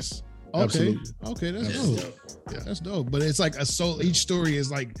 yes, Okay, absolutely. okay, that's Absolutely. dope. So, That's dope. But it's like a solo. Each story is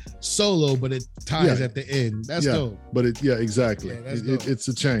like solo, but it ties Yeah. at the end. That's Yeah. dope. But exactly. Yeah, that's It- dope. it's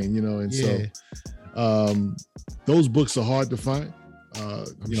a chain, you know, and Yeah, so those books are hard to find. I'm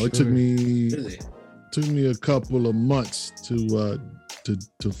You know, it sure. really. took me a couple of months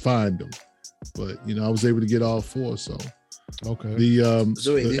to find them, but you know, I was able to get all four. So okay. the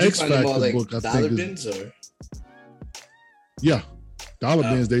So wait, the did you X find them all Factor like book, I dollar think, is, bins or? yeah, dollar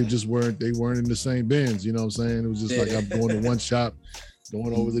Oh, bins. They okay. just weren't in the same bins. You know what I'm saying? It was just like Yeah. I'm going to one shop,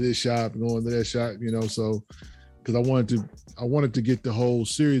 going over to this shop, going to that shop. You know, so because I wanted to get the whole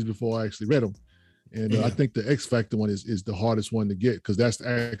series before I actually read them. And I Yeah. think the X Factor one is the hardest one to get because that's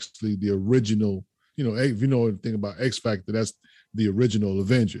actually the original. You know, if you know anything about X Factor, that's the original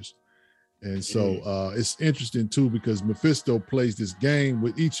Avengers. And so it's interesting too because Mephisto plays this game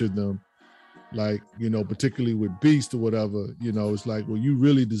with each of them, like, you know, particularly with Beast or whatever. You know, it's like, well, you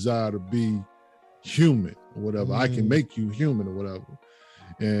really desire to be human or whatever. I can make you human or whatever.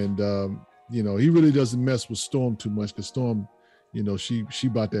 And you know, he really doesn't mess with Storm too much because Storm, you know, she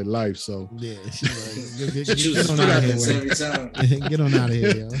about that life. So Yeah, she like, She get chooses on out of violence here. every time. Will. Get on out of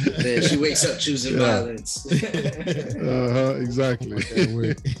here, yo. Yeah, she wakes up choosing Yeah. violence. exactly. That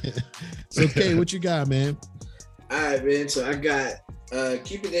word. So, Kay, what you got, man? All right, man. So I got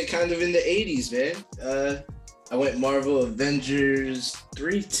keeping it kind of in the 80s, man. I went Marvel Avengers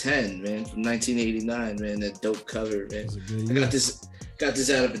 310, man, from 1989, man. That dope cover, man. That's a good I year. got this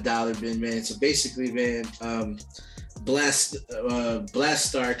out of a dollar bin, man. So basically, man,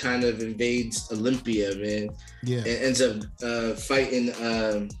 Blastar kind of invades Olympia, man, Yeah, and ends up fighting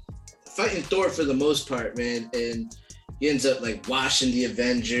Thor for the most part, man. And he ends up like washing the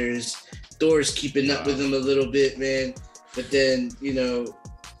Avengers. Thor's keeping up with him a little bit, man. But then, you know,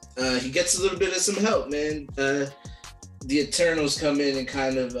 he gets a little bit of some help, man. The Eternals come in and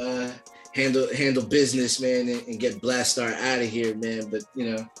kind of handle business, man, and get Blastar out of here, man. But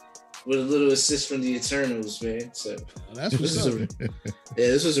you know, with a little assist from the Eternals, man. So that's what's this is up.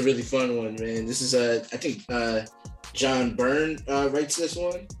 this was a really fun one, man. This is I think John Byrne writes this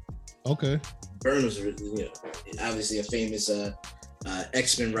one. Okay. Byrne was really, you know, obviously a famous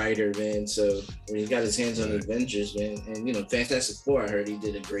X-Men writer, man. So when he got his hands on the Avengers, man, and you know, Fantastic Four, I heard he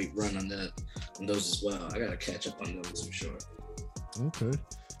did a great run on those as well. I gotta catch up on those for sure. Okay.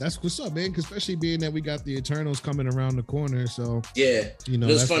 That's what's up, man. 'Cause especially being that we got the Eternals coming around the corner, so Yeah, you know.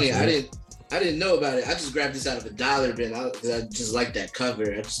 it was that's funny. what's up. I didn't know about it. I just grabbed this out of a dollar bin because I just liked that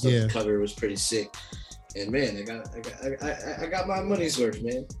cover. I just thought Yeah. the cover was pretty sick. And man, I got my money's worth,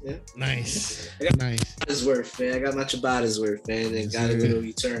 man. Yeah, Nice, I got nice. Ciabatta's worth, man. I got my Ciabatta's worth, man. And Yes, got a sir. little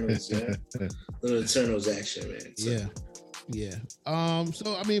Eternals, yeah. Little Eternals action, man. So, Yeah.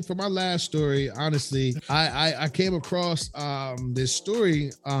 So I mean, for my last story, honestly, I came across this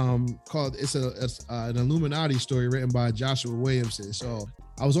story called it's an Illuminati story written by Joshua Williamson. So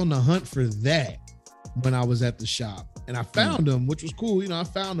I was on the hunt for that when I was at the shop, and I found them, which was cool. You know, I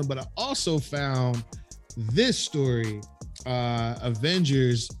found them, but I also found this story,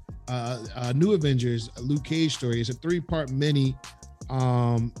 Avengers, New Avengers, Luke Cage story. It's a 3-part mini,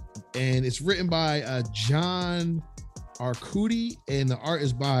 and it's written by John Arcudi, and the art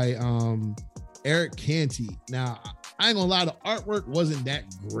is by Eric Canty. Now, I ain't gonna lie, the artwork wasn't that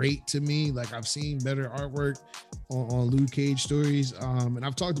great to me. Like, I've seen better artwork on Luke Cage stories, and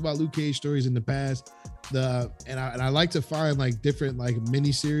I've talked about Luke Cage stories in the past. And I like to find like different like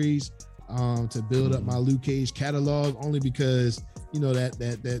mini series to build up my Luke Cage catalog, only because you know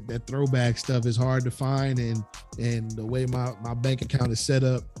that throwback stuff is hard to find, and the way my bank account is set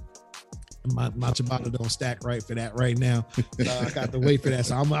up, my Ciabatta don't stack right for that right now. I got to wait for that,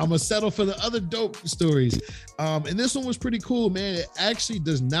 so I'm gonna settle for the other dope stories. And this one was pretty cool, man. It actually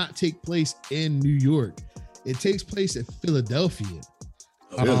does not take place in New York. It takes place in Philadelphia.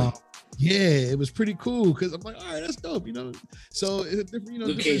 Oh, really? Yeah, it was pretty cool because I'm like, all right, that's dope, you know. So it's a different, you know.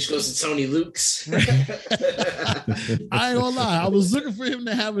 Luke Cage goes to Tony Luke's. I ain't gonna lie, I was looking for him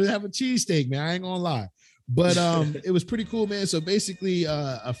to have a cheesesteak, man. I ain't gonna lie, but it was pretty cool, man. So basically,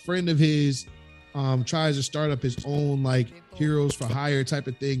 a friend of his tries to start up his own like Heroes for Hire type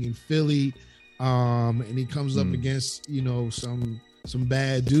of thing in Philly, and he comes up against, you know, some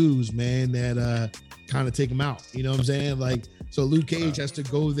bad dudes, man, that kind of take him out. You know what I'm saying? Like, so Luke Cage has to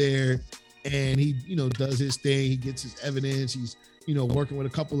go there, and he, you know, does his thing. He gets his evidence. He's, you know, working with a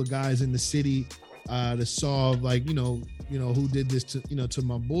couple of guys in the city to solve, like, you know who did this to, you know, to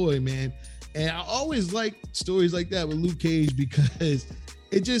my boy, man. And I always like stories like that with Luke Cage because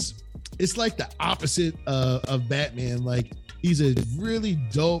it's like the opposite of Batman. Like, he's a really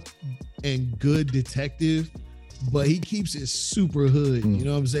dope and good detective, but he keeps it super hood. You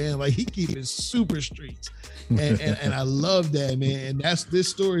know what I'm saying? Like, he keeps it super streets. And I love that, man. And this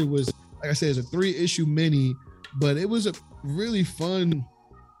story was, like I said, it's a 3-issue mini, but it was a really fun,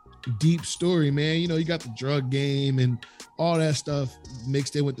 deep story, man. You know, you got the drug game and all that stuff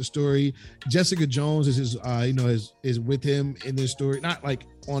mixed in with the story. Jessica Jones is with him in this story, not like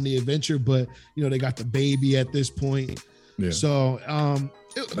on the adventure, but you know, they got the baby at this point. Yeah. So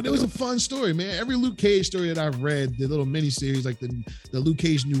it was a fun story, man. Every Luke Cage story that I've read, the little mini series, like the Luke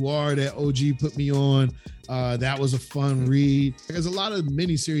Cage Noir that OG put me on, that was a fun read. There's a lot of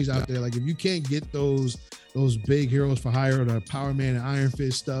mini series out there. Like, if you can't get those big Heroes for Hire or the Power Man and Iron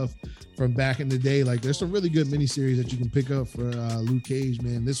Fist stuff from back in the day, like, there's some really good miniseries that you can pick up for Luke Cage,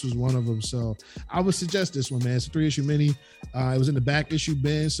 man. This was one of them. So I would suggest this one, man. It's a 3-issue mini. It was in the back issue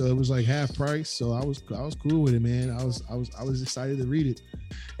bin, so it was like half price. So I was cool with it, man. I was excited to read it.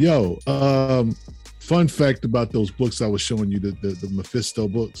 Yo, fun fact about those books I was showing you, the Mephisto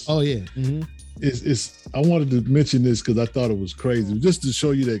books. Oh yeah. Mm-hmm. I wanted to mention this because I thought it was crazy, just to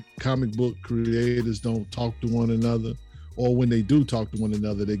show you that comic book creators don't talk to one another, or when they do talk to one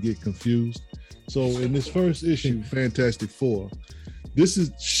another, they get confused. So in this first issue, Fantastic Four,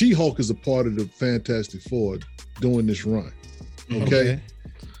 She-Hulk is a part of the Fantastic Four doing this run. Okay.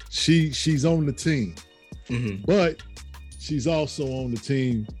 She's on the team, but she's also on the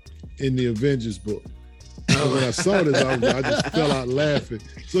team in the Avengers book. When I saw this, I just fell out laughing.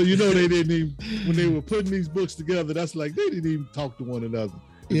 So you know, they didn't even, when they were putting these books together, that's like they didn't even talk to one another.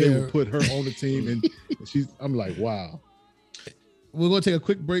 They would put her on the team, and I'm like, wow. We're gonna take a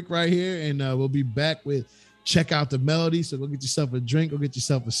quick break right here, and we'll be back with Check Out the Melody. So go get yourself a drink, go get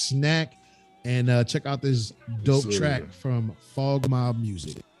yourself a snack, and check out this dope track from Fog Mob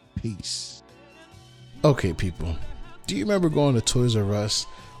Music. Peace. Okay, people, do you remember going to Toys R Us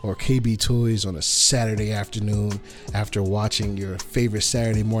or KB Toys on a Saturday afternoon after watching your favorite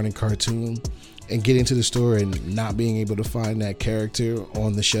Saturday morning cartoon and getting to the store and not being able to find that character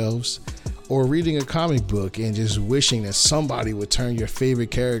on the shelves? Or reading a comic book and just wishing that somebody would turn your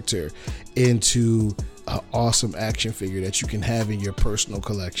favorite character into an awesome action figure that you can have in your personal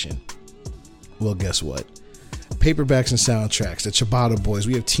collection? Well, guess what? Paperbacks and Soundtracks, the Ciabatta Boys,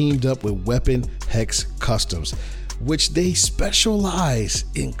 we have teamed up with Weapon Hex Customs, which they specialize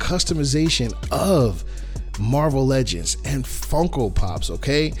in customization of Marvel Legends and Funko Pops,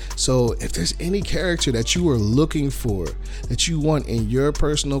 okay? So if there's any character that you are looking for, that you want in your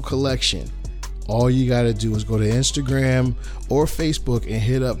personal collection, all you gotta do is go to Instagram or Facebook and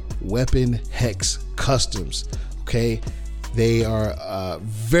hit up Weapon Hex Customs, okay? They are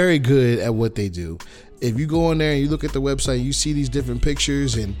very good at what they do. If you go on there and you look at the website, you see these different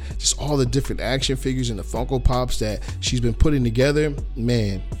pictures and just all the different action figures and the Funko Pops that she's been putting together,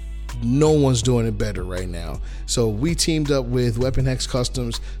 man, no one's doing it better right now. So we teamed up with Weapon Hex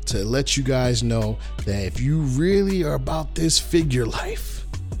Customs to let you guys know that if you really are about this figure life,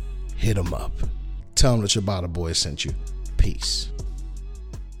 hit them up. Tell them the Ciabatta Boys sent you. Peace.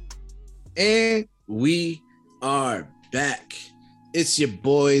 And we are back. It's your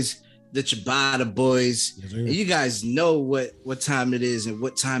boys, the Ciabatta Boys. Yes, and you guys know what time it is and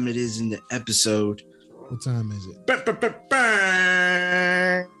what time it is in the episode. What time is it? Boop, boop,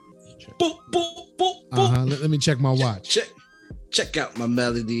 boop, boop. Let me check my watch. Check out my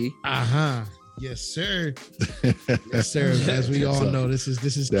melody. Yes, sir. Yes, sir. As we all know, this is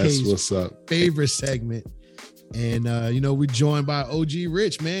That's K's what's up. favorite segment. And we're joined by OG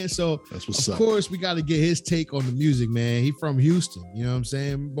Rich, man. So That's what's of up. course we got to get his take on the music, man. He from Houston, you know what I'm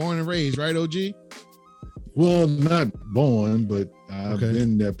saying? Born and raised, right, OG? Well, not born, but I've Okay.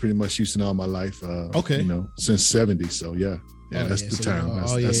 been there pretty much Houston all my life. Okay. Since '70. So yeah, that's the town.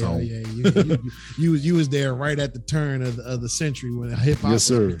 That's home. You was there right at the turn of the century when hip hop Yes, was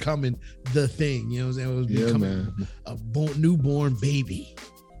sir. becoming the thing. You know what I'm saying? It was Yeah, becoming man. a newborn baby.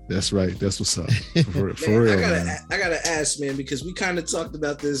 That's right. That's what's up. For Man, real, man. I gotta ask, man, because we kind of talked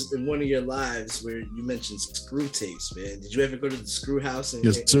about this in one of your lives where you mentioned screw tapes, man. Did you ever go to the Screw House and,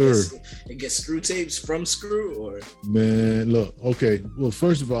 Yes, and sir. and get screw tapes from Screw? Or Man, look, okay. Well,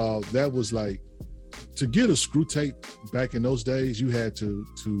 first of all, that was like, to get a screw tape back in those days, you had to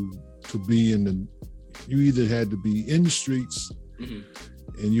be you either had to be in the streets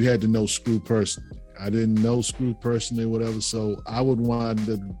and you had to know Screw personally. I didn't know Screw personally, whatever, so I would wind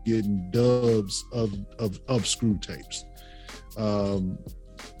up getting dubs of screw tapes.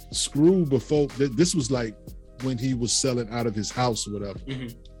 Screw, before this was like when he was selling out of his house or whatever.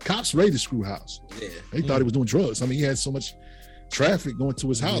 cops raided Screw house. Yeah. They thought he was doing drugs. I mean, he had so much traffic going to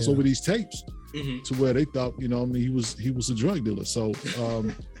his house over these tapes Mhm. to where they thought, you know, I mean, he was a drug dealer. So,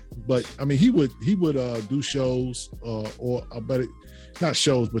 but I mean, he would do shows not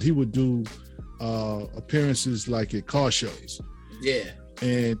shows, but he would do appearances like at car shows, Yeah.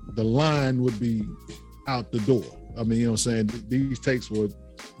 and the line would be out the door. I mean, you know what I'm saying? These tapes were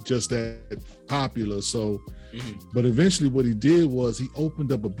just that popular. So, Mhm. but eventually what he did was he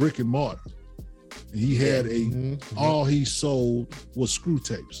opened up a brick and mortar. He had all he sold was screw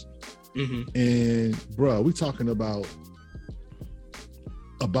tapes. Mhm. And bro, we talking about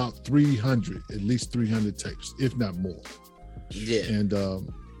 300, at least 300 tapes, if not more. Yeah. And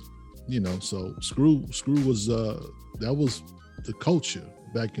you know, so screw was that was the culture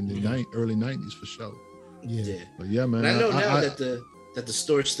back in the early 90s for sure. Yeah. But yeah, man. And I know now that the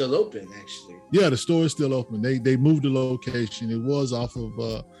store's still open, actually. Yeah, the store is still open. They moved the location. It was off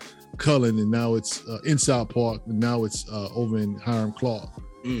of Cullen, and now it's in South Park, and now it's over in Hiram Clark.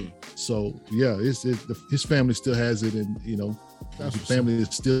 Mm. So yeah, his family still has it, and you know, his family is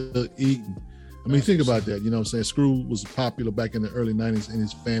still eating. I mean, think about that. You know what I'm saying? Screw was popular back in the early 90s, and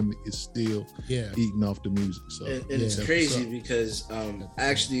his family is still eating off the music. So And it's crazy because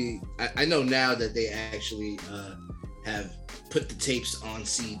I know now that they actually have put the tapes on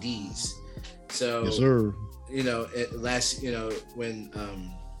CDs. So yes, sir. you know, when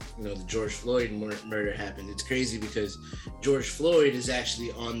the George Floyd murder happened, it's crazy because George Floyd is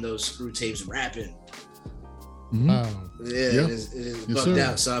actually on those screw tapes rapping. Mhm. Yeah, it is bugged sir.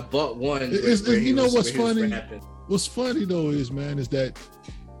 out. So I bought one. What's where he funny? was rapping. What's funny though is that,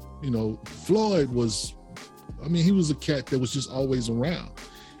 you know, Floyd was, I mean, he was a cat that was just always around.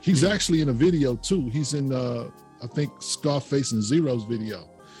 He's actually in a video too. He's in I think Scarface and Zero's video.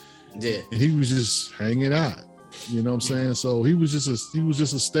 Yeah. And he was just hanging out. You know what I'm saying? So he was just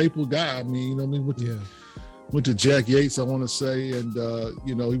a staple guy. I mean, you know what I mean? Went to Jack Yates, I want to say, and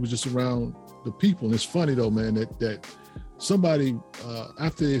you know, he was just around the people. And it's funny though, man, that somebody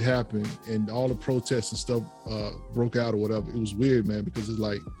after it happened and all the protests and stuff broke out or whatever, it was weird, man, because it's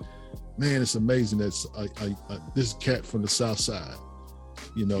like, man, it's amazing that this cat from the South Side,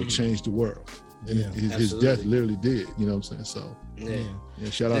 you know, changed the world. And his death literally did, you know what I'm saying? So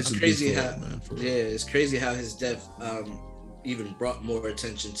shout out It's to crazy Big how Floyd, man. For real. it's crazy how his death even brought more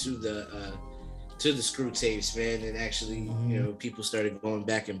attention to the screw tapes, man, and actually you know, people started going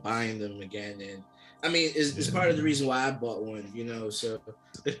back and buying them again. And I mean, it's part of the reason why I bought one, you know. So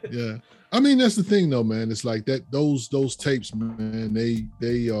Yeah, I mean, that's the thing though, man. It's like that those tapes, man,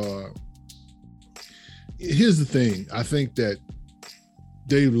 they are, here's the thing. I think that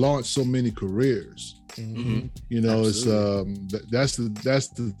they've launched so many careers. Mhm. You know, Absolutely. it's that's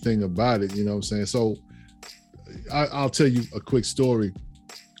the thing about it, you know what I'm saying? So I'll tell you a quick story.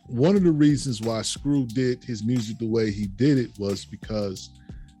 One of the reasons why Screw did his music the way he did it was because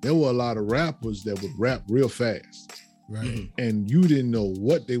there were a lot of rappers that would rap real fast. Right. And you didn't know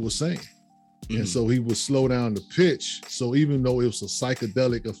what they were saying. And so he would slow down the pitch. So even though it was a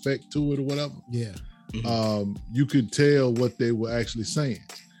psychedelic effect to it or whatever, Yeah. you could tell what they were actually saying.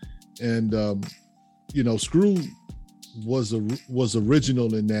 And you know, Screw was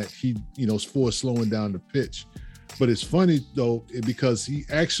original in that he, you know, for slowing down the pitch. But it's funny though, because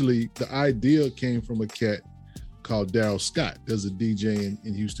the idea came from a cat called Daryl Scott. There's a DJ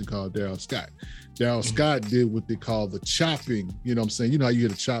in Houston called Daryl Scott. Daryl Scott did what they call the chopping, you know what I'm saying? You know how you hear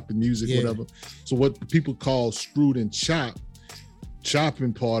the chopping music, whatever. So what people call screwed and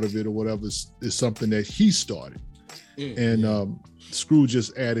chopping part of it or whatever is something that he started. And Screw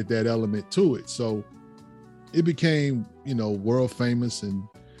just added that element to it. So it became, you know, world famous, and,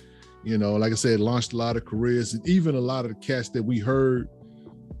 you know, like I said, launched a lot of careers. And even a lot of the cats that we heard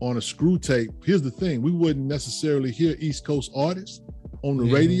on a Screw tape, here's the thing, we wouldn't necessarily hear East Coast artists on the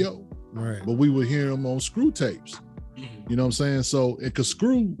radio, Right. but we would hear them on Screw tapes. You know what I'm saying? So, because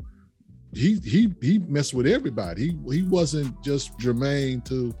Screw, he messed with everybody. He wasn't just germane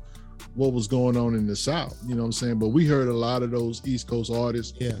to what was going on in the South, you know what I'm saying? But we heard a lot of those East Coast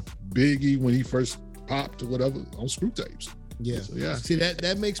artists, Biggie when he first popped or whatever, on Screw tapes. Yeah. So, yeah. See,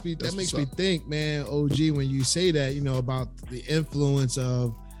 that makes me That's what's me up. think, man, OG, when you say that, you know, about the influence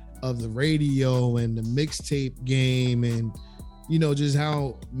of the radio and the mixtape game, and, you know, just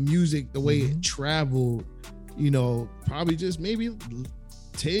how music, the way it traveled, you know, probably just maybe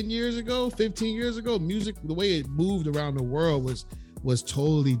 10 years ago, 15 years ago, music, the way it moved around the world was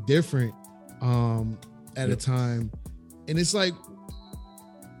totally different at a time. And it's like,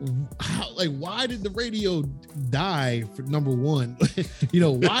 why did the radio die, for number one? You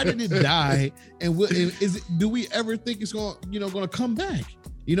know, why did it die? And do we ever think it's going to come back?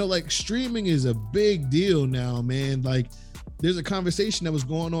 You know, like streaming is a big deal now, man. Like there's a conversation that was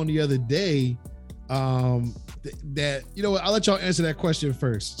going on the other day that, you know what, I'll let y'all answer that question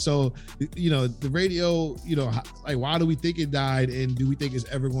first. So, you know, the radio, you know, like why do we think it died, and do we think it's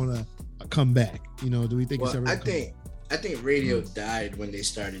ever going to come back? You know, do we think it's ever I gonna come think I think radio died when they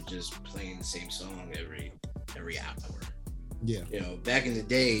started just playing the same song every hour. Yeah. You know, back in the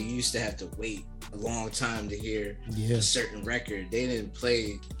day, you used to have to wait a long time to hear a certain record. They didn't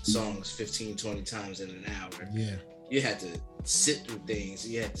play songs 15, 20 times in an hour. Yeah. You had to sit through things.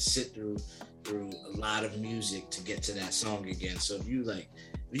 You had to sit through a lot of music to get to that song again. So if you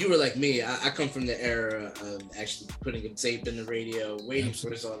were like me, I come from the era of actually putting a tape in the radio, waiting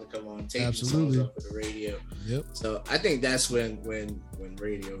for the song to come on, taping the songs off of the radio. Yep. So I think that's when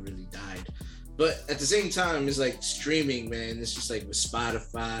radio really died. But at the same time, it's like streaming, man. It's just like with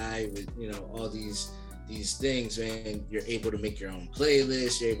Spotify, with, you know, all these things, man. You're able to make your own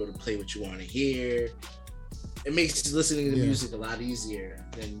playlist. You're able to play what you want to hear. It makes listening to music a lot easier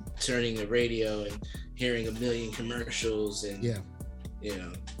than turning the radio and hearing a million commercials and you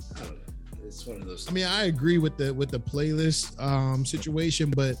know, I don't know. It's one of those things. I mean, I agree with the playlist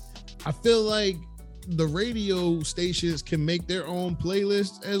situation, but I feel like the radio stations can make their own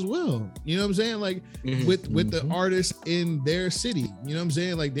playlist as well. You know what I'm saying? Like with the artists in their city. You know what I'm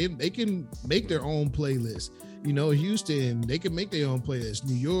saying? Like they can make their own playlist. You know, Houston, they can make their own playlist.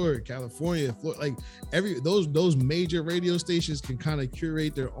 New York, California, Florida, like those major radio stations can kind of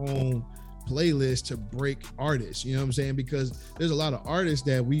curate their own playlist to break artists. You know what I'm saying? Because there's a lot of artists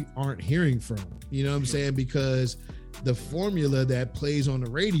that we aren't hearing from. You know what I'm saying? Because the formula that plays on the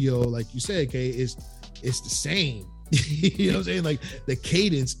radio, like you said, Kay, it's the same. You know what I'm saying? Like the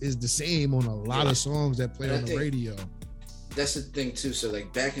cadence is the same on a lot of songs that play on the radio. That's the thing too. So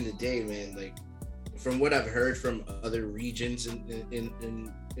like back in the day, man, like from what I've heard from other regions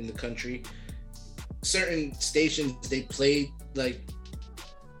in the country, certain stations, they played like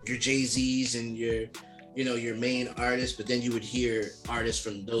your Jay-Z's and your main artists, but then you would hear artists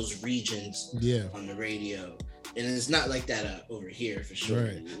from those regions on the radio. And it's not like that over here for sure.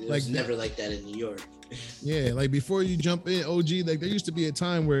 Right. It was never like that in New York. Yeah, like before you jump in, OG, like there used to be a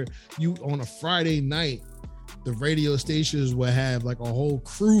time where you on a Friday night, the radio stations would have like a whole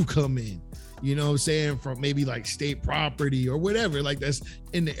crew come in. You know what I'm saying? From maybe like state property or whatever, like that's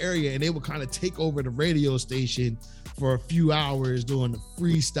in the area. And they would kind of take over the radio station for a few hours doing the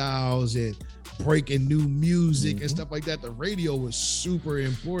freestyles and breaking new music and stuff like that. The radio was super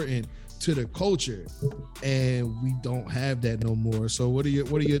important to the culture, and we don't have that no more. So what are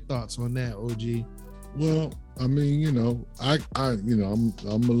your thoughts on that, OG? Well, I mean, you know, I'm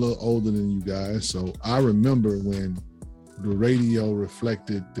a little older than you guys, so I remember when the radio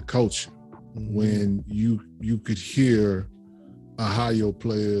reflected the culture. When you could hear Ohio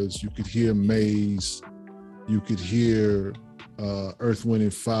players, you could hear Maze, you could hear Earth, Wind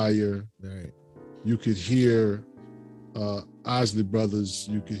and Fire, right? You could hear Isley Brothers,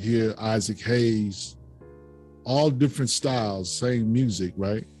 you could hear Isaac Hayes, all different styles, same music,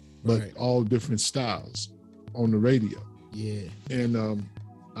 right? But all different styles on the radio. Yeah. And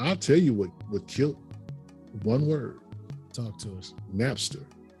I'll tell you what killed, one word. Talk to us. Napster.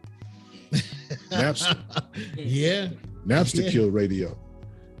 Napster. Yeah. Napster killed radio.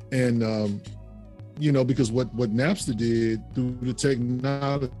 And you know, because what Napster did through the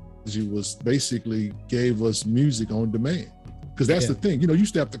technology was basically gave us music on demand. Because that's the thing, you know, you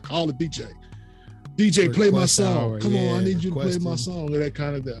used to have to call a DJ. DJ, play my song. Come on, I need you to play my song, or that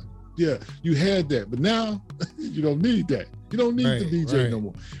kind of that. Yeah, you had that, but now you don't need that. You don't need the DJ no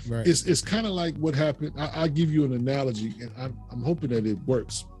more. Right. It's kind of like what happened. I'll give you an analogy, and I'm hoping that it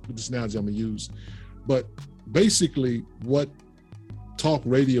works with this analogy I'm gonna use. But basically, what talk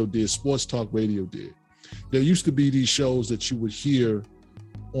radio did, sports talk radio did, there used to be these shows that you would hear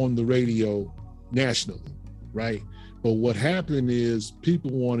on the radio nationally, right? But what happened is people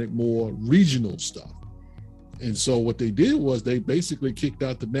wanted more regional stuff. And so what they did was they basically kicked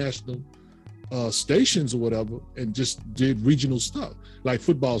out the national stations or whatever and just did regional stuff, like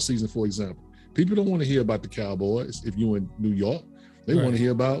football season, for example. People don't want to hear about the Cowboys if you're in New York. They want to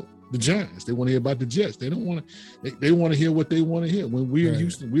hear about the Giants. They want to hear about the Jets. They don't want to. They want to hear what they want to hear. When we're in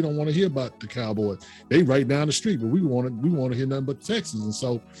Houston, we don't want to hear about the Cowboys. They right down the street, but we want to hear nothing but the Texans. And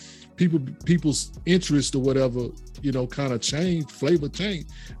so people's interest or whatever, you know, kind of changed, flavor changed.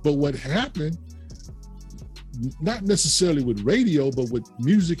 But what happened, not necessarily with radio, but with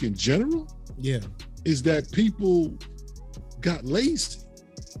music in general, is that people got lazy.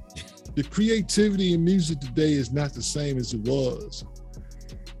 The creativity in music today is not the same as it was.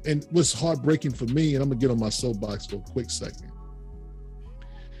 And what's heartbreaking for me, and I'm gonna get on my soapbox for a quick second,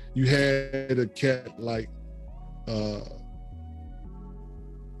 You had a cat like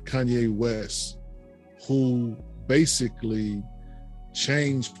Kanye West, who basically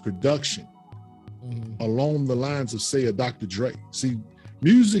changed production along the lines of, say, a Dr. Dre. See,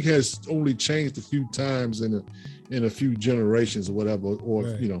 music has only changed a few times in a few generations or whatever, or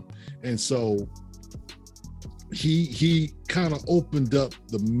Right. you know, and so he kind of opened up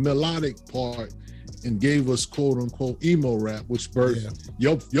the melodic part and gave us quote unquote emo rap, which birthed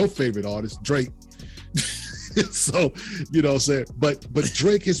your favorite artist, Drake. So, you know what I'm saying? But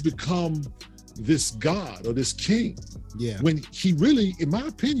Drake has become this god or this king Yeah. when he really, in my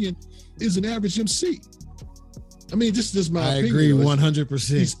opinion, is an average MC. I mean, this is my I opinion. agree you know,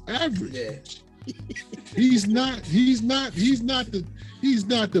 100%. He's average. Yeah. He's not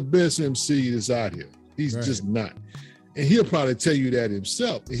the best MC that's out here. He's Right. just not. And he'll probably tell you that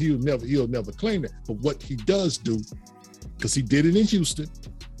himself. And he'll never claim that. But what he does do, because he did it in Houston,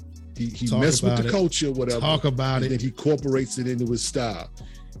 he Talk messed with about the it. culture, whatever. Talk about and it. then he incorporates it into his style.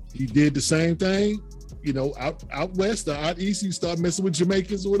 He did the same thing, you know, out west or out east. He started messing with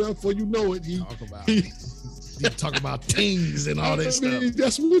Jamaicans or whatever. Before you know it, Talk about it. He talk about things and all that I stuff. mean,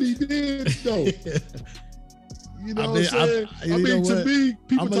 that's what he did, though. You know what I'm saying? you I know mean, to what? me,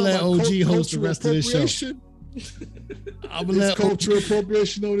 people I'ma talk let about OG host the cultural rest of this show. appropriation. I'm gonna It's let cultural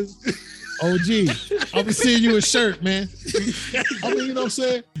appropriation on this. OG. I'm gonna send you a shirt, man. I mean, you know what I'm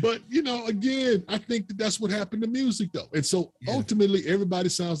saying? But, you know, again, I think that's what happened to music, though. And so Yeah. ultimately, everybody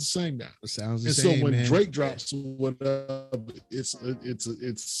sounds the same now. It sounds the And same, so when man. Drake drops whatever, it's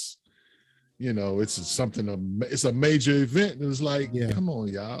you know, it's a major event. And it's like, Yeah. come on,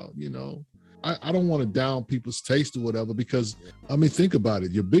 y'all, you know. I don't want to down people's taste or whatever, because I mean, think about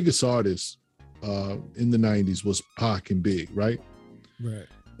it. Your biggest artist in the 90s was Pac and Big, right? Right.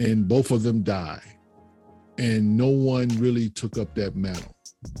 And both of them died. And no one really took up that mantle.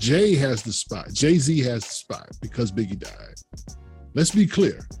 Jay-Z has the spot because Biggie died. Let's be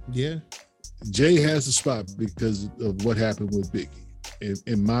clear. Yeah. Jay has the spot because of what happened with Biggie,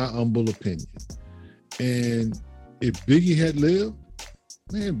 in my humble opinion. And if Biggie had lived,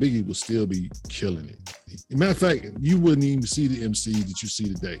 man, Biggie would still be killing it. Matter of fact, you wouldn't even see the MC that you see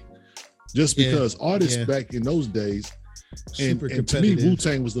today. Just Yeah, because artists yeah. back in those days, and Super to me, competitive.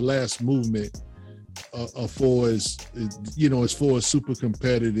 Wu-Tang was the last movement for as far as super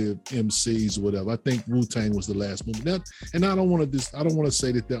competitive MCs or whatever. I think Wu-Tang was the last movement. And I don't want to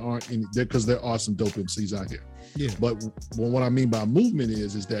say that there aren't any, because there are some dope MCs out here. Yeah. But what I mean by movement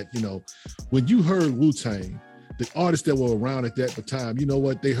is that, you know, when you heard Wu-Tang, the artists that were around at that time, you know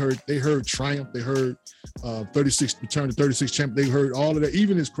what, they heard Triumph, they heard 36 Return to 36 Champ, they heard all of that,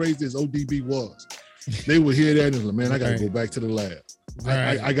 even as crazy as ODB was. They would hear that and was like, man, I gotta go back to the lab.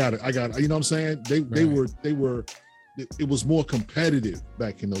 Right. I got it. You know what I'm saying? They were it was more competitive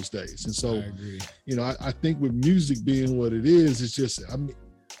back in those days. And I so, agree. you know, I think with music being what it is, it's just, I mean,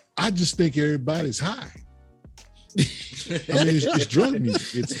 I just think everybody's high. I mean, it's drug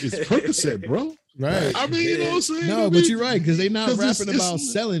music. It's Percocet, bro. Right. I mean, you know what I'm saying? No, but you're right, because they're not 'Cause rapping it's- about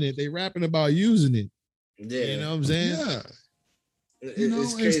selling it. They rapping about using it. Yeah. You know what I'm saying? Yeah. It- You know,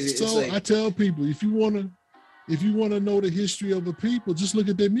 it's and crazy. so it's like, I tell people, if you wanna know the history of a people, just look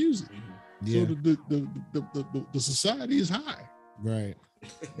at their music. Yeah. So the society is high. Right.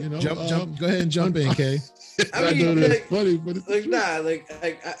 You know, Jump. Go ahead and jump in, Kay. I I know mean, that's like, funny, but it's like true. nah, like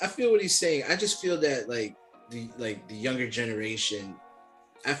I feel what he's saying. I just feel that the younger generation,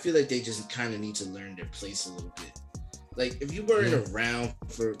 I feel like they just kind of need to learn their place a little bit. Like if you weren't around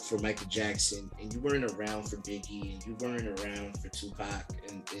for Michael Jackson, and you weren't around for Biggie, and you weren't around for Tupac,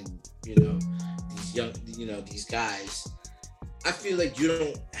 and you know these young, you know, these guys, I feel like you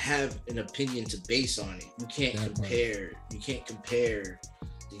don't have an opinion to base on it. You can't That part. compare. You can't compare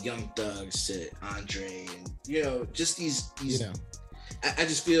the Young Thugs to Andre, and you know, just these. Yeah. I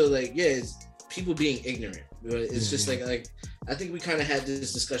just feel like it's people being ignorant. It's Yeah, just like I think we kind of had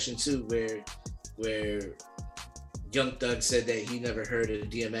this discussion too, where Young Thug said that he never heard a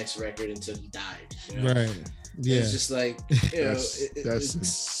DMX record until he died. You know? Right. Yeah. It's just like, you know, That's it's,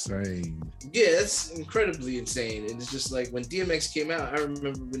 insane. yeah, that's incredibly insane. And it's just like when DMX came out, I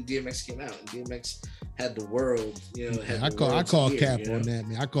remember when DMX came out, and DMX had the world, you know. Had I the call world cap to hear, you know? on that,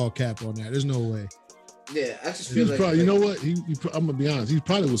 man. I call cap on that. There's no way. Yeah, I just He feel was like, probably, you know what? I'm gonna be honest. He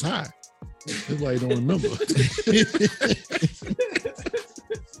probably was high. That's why he don't remember.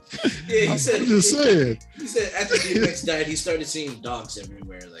 yeah, I'm just saying. He said after DMX died, he started seeing dogs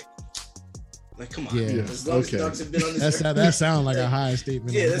everywhere. Like come on, Yeah. man. As long Okay. as dogs have been on this earth. That sounds like a high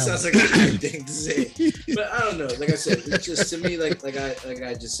statement. Yeah, on that sounds one. like a good thing to say. But I don't know. Like I said, it's just to me, like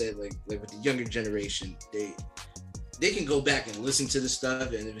I just said, like with the younger generation, they can go back and listen to the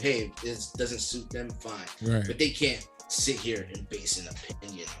stuff, and if, hey, it doesn't suit them, fine. Right. But they can't sit here and base an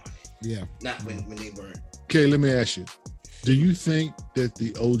opinion on it. Yeah. Not when they weren't. Okay, let me ask you. Do you think that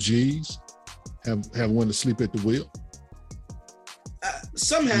the OGs have went to sleep at the wheel?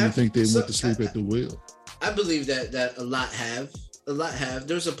 Some Do have. you think they Some- went to sleep at the wheel? I believe that a lot have.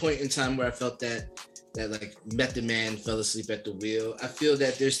 There was a point in time where I felt that like Method Man fell asleep at the wheel. I feel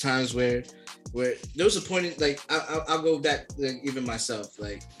that there's times where there was a point in, like I'll go back, like, even myself,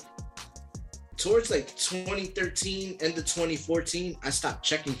 like towards like 2013, end of 2014, I stopped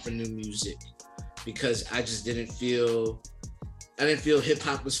checking for new music because I just didn't feel hip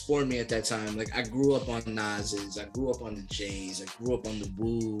hop was for me at that time. Like, I grew up on Nas's, I grew up on the J's, I grew up on the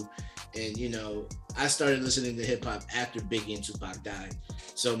Wu, and you know, I started listening to hip hop after Biggie and Tupac died.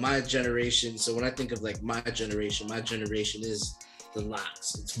 So my generation, so when I think of like my generation is the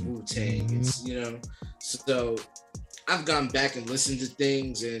Lox, it's Wu-Tang, it's, you know, so I've gone back and listened to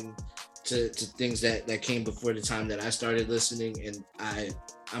things and to things that came before the time that I started listening, and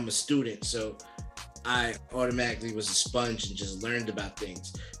I'm a student, so I automatically was a sponge and just learned about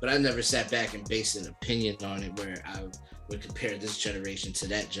things. But I never sat back and based an opinion on it where I would compare this generation to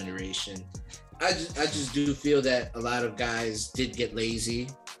that generation. I just do feel that a lot of guys did get lazy.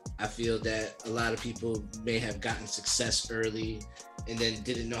 I feel that a lot of people may have gotten success early and then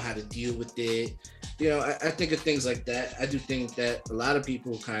didn't know how to deal with it. You know, I think of things like that. I do think that a lot of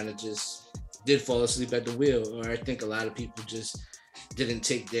people kind of just did fall asleep at the wheel, or I think a lot of people just didn't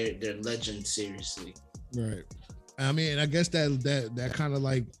take their legend seriously. Right. I mean, I guess that kind of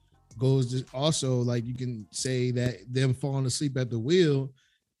like goes to also, like, you can say that them falling asleep at the wheel,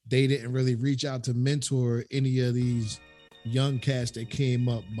 they didn't really reach out to mentor any of these young cats that came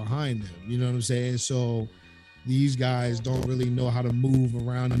up behind them. You know what I'm saying? So these guys don't really know how to move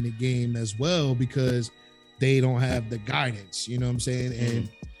around in the game as well because they don't have the guidance. You know what I'm saying? And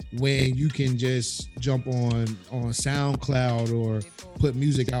when you can just jump on SoundCloud or put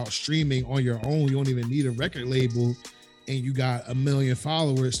music out streaming on your own, you don't even need a record label, and you got 1 million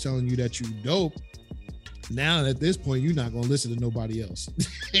followers telling you that you dope. Now at this point, you're not gonna listen to nobody else.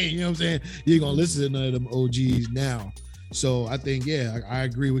 You know what I'm saying? You're gonna listen to none of them OGs now. So I think, yeah, I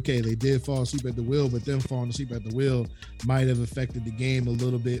agree with Kay. They did fall asleep at the wheel, but them falling asleep at the wheel might have affected the game a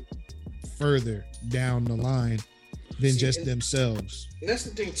little bit further down the line than just themselves. And that's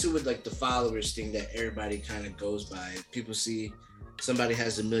the thing too with like the followers thing that everybody kind of goes by. People see somebody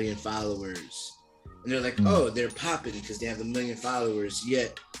has 1 million followers and they're like, oh, they're popping because they have 1 million followers.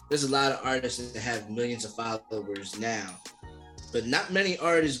 Yet there's a lot of artists that have millions of followers now, but not many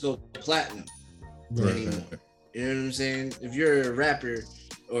artists go platinum anymore. You know what I'm saying? If you're a rapper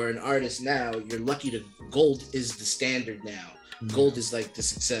or an artist now, you're lucky to gold is the standard now. Gold is like the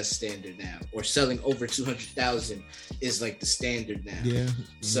success standard now, or selling over 200,000 is like the standard now. Yeah.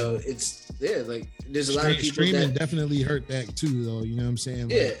 So it's like there's a lot of people streaming that definitely hurt that too, though. You know what I'm saying?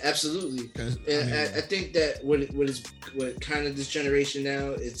 Like, yeah, absolutely. And I think that what kind of this generation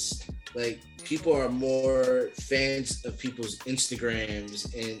now, it's like people are more fans of people's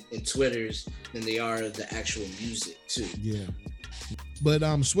Instagrams and Twitters than they are of the actual music too. Yeah. But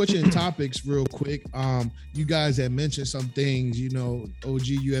switching topics real quick, you guys had mentioned some things, you know, OG,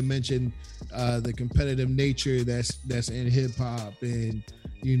 you had mentioned the competitive nature that's in hip hop, and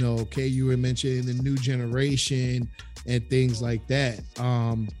you know, Kay, you were mentioning the new generation and things like that.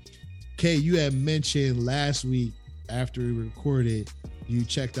 Kay, you had mentioned last week after we recorded, you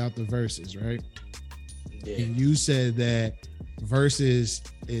checked out the Versus, right? Yeah. And you said that Versus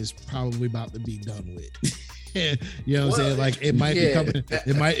is probably about to be done with. You know what I'm saying? Like it might be coming.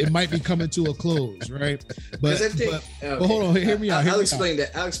 It might be coming to a close, right? But, I think, but hold on, hear me out. I'll explain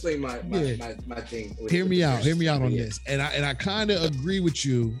that. I'll explain my thing. Hear me out on this, and I kind of agree with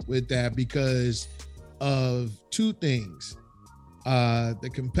you with that because of two things. The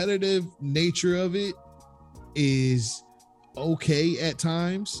competitive nature of it is okay at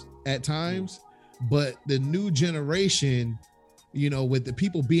times, but the new generation, you know, with the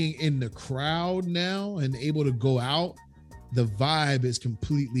people being in the crowd now and able to go out, the vibe is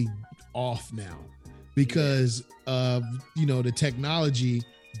completely off now because of, you know, the technology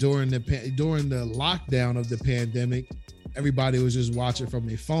during the lockdown of the pandemic. Everybody was just watching from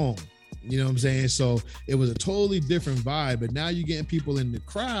their phone. You know what I'm saying? So it was a totally different vibe. But now you're getting people in the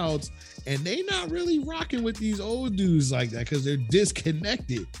crowds and they not really rocking with these old dudes like that because they're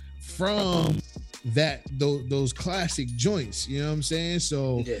disconnected from those classic joints. You know what I'm saying?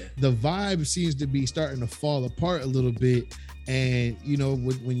 So the vibe seems to be starting to fall apart a little bit. And you know,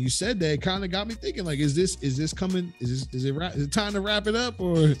 when you said that, it kind of got me thinking, like, is this coming? Is it time to wrap it up,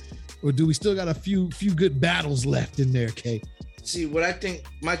 or or do we still got a few good battles left in there, K? See, what I think,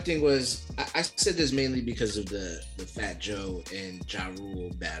 my thing was, I said this mainly because of the Fat Joe and Ja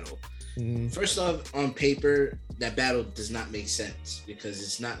Rule battle. Mm-hmm. First off, on paper, that battle does not make sense because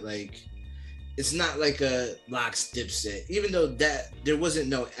it's not like a Locks Dipset. Even though that there wasn't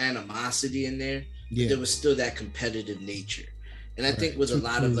no animosity in there, Yeah, there was still that competitive nature. And I think with a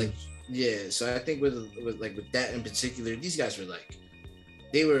lot of like, yeah, so I think with that in particular, these guys were like,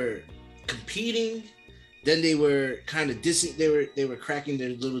 they were competing, then they were kind of dissing, they were cracking their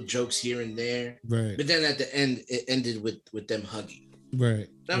little jokes here and there, right, but then at the end it ended with them hugging. right.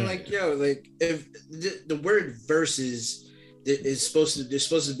 And I'm like, yo, like if the word versus is there's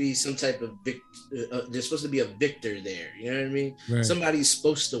supposed to be some type of there's supposed to be a victor there. You know what I mean? Right. Somebody's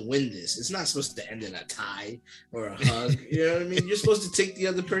supposed to win this. It's not supposed to end in a tie or a hug. You know what I mean? You're supposed to take the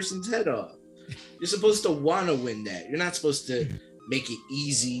other person's head off. You're supposed to want to win that. You're not supposed to make it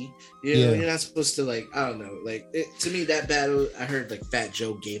easy. You know, you're not supposed to like, I don't know. Like to me, that battle, I heard like Fat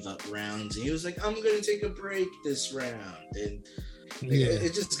Joe gave up rounds and he was like, I'm gonna take a break this round. And like,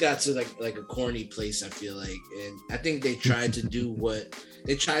 it just got to like a corny place, I feel like. And I think they tried to do what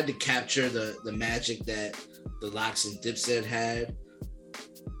they tried to capture the magic that the Locks and Dipset had,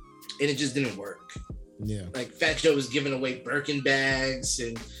 and it just didn't work. Yeah, Like Fat Joe was giving away Birkin bags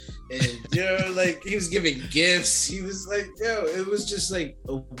and you know, like he was giving gifts. He was like, yo, it was just like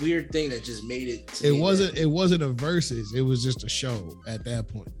a weird thing that just made it. It wasn't a versus. It was just a show at that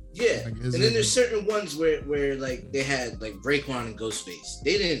point. Yeah, Like, and then there's certain ones where like they had like Raekwon and Ghostface.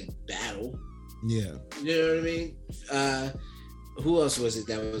 They didn't battle. Yeah, You know what I mean? Who else was it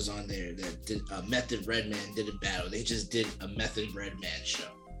that was on there that did Method Redman didn't battle? They just did a Method Redman show.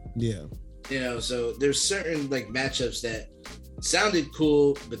 yeah, You know, so there's certain like matchups that sounded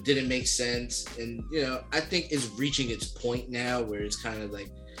cool but didn't make sense, and you know, I think it's reaching its point now where it's kind of like,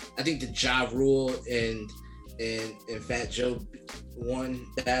 I think the Ja Rule and Fat Joe one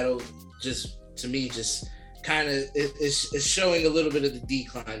battle just to me just kind of it's showing a little bit of the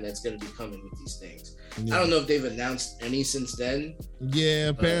decline that's going to be coming with these things. yeah. I don't know if they've announced any since then. Yeah,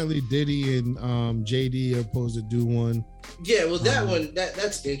 apparently Diddy and JD are supposed to do one. Yeah, well, that one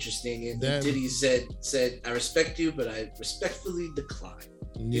that's interesting. And that- Diddy said, I respect you, but I respectfully decline.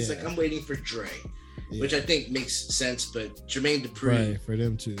 He's like, I'm waiting for Dre, which I think makes sense. But Jermaine Dupri right for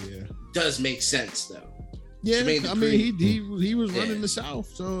them too. Yeah, does make sense though. yeah. Jermaine I mean, Dupri. he was running Yeah. the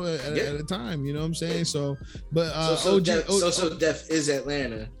South, so at Yeah. the time, you know what I'm saying. So, but So OG, Def is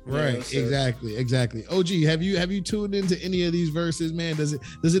Atlanta, you right? know, so- Exactly. OG, have you tuned into any of these verses, man? Does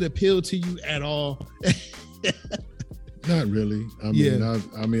it appeal to you at all? Not really. Yeah.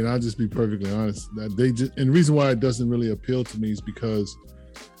 I mean, I'll just be perfectly honest. That they just, and the reason why it doesn't really appeal to me is because,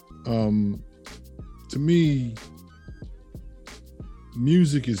 to me,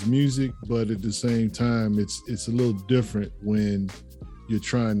 music is music, but at the same time, it's a little different when you're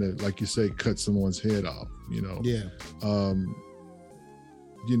trying to, like you say, cut someone's head off. You know. Yeah,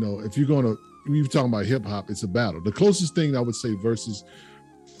 You know, if you're talking about hip hop, it's a battle. The closest thing I would say versus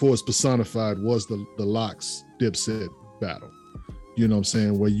Force personified was the Locks Dipset battle. You know what I'm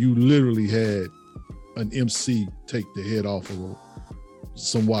saying? Where you literally had an MC take the head off of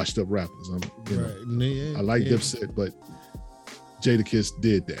some washed up rappers. You know, right. Yeah, I like yeah. Dipset, but Jadakiss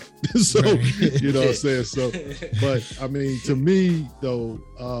did that. So, Right. you know what I'm saying? So, but I mean, to me though,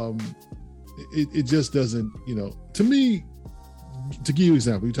 it just doesn't, you know, to me, to give you an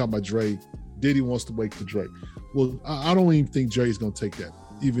example, you talk about Dre, Diddy wants to wait for Dre. Well, I don't even think Dre's gonna take that,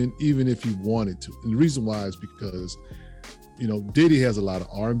 even if he wanted to. And the reason why is because, you know, Diddy has a lot of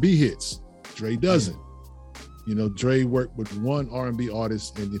R&B hits. Dre doesn't. You know, Dre worked with one R&B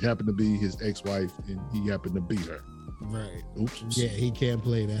artist, and it happened to be his ex-wife, and he happened to beat her. Right. Oops. Yeah, he can't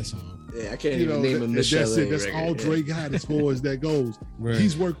play that song. Yeah, I can't You know, even name a Michelle. that's it. That's all Dre got as far as that goes. Right.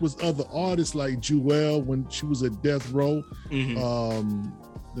 He's worked with other artists like Jewel when she was at Death Row. Mhm.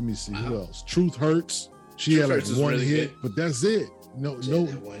 Let me see who Wow. else. Truth Hurts. She Truth had like Hurts was one really hit, good. but that's it. No,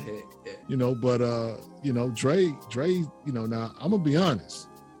 That one hit. Yeah. you know. But you know, Dre. You know, now I'm gonna be honest.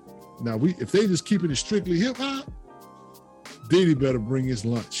 Now if they just keeping it strictly hip hop, Diddy better bring his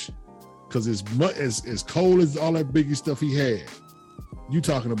lunch, because as cold as all that Biggie stuff he had, you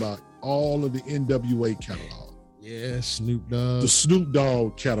talking about all of the NWA catalog, Yeah, Snoop Dogg. the Snoop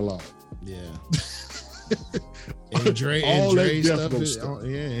Dogg catalog. Yeah. And Dre, All and that Dre Death stuff. Row Is, stuff.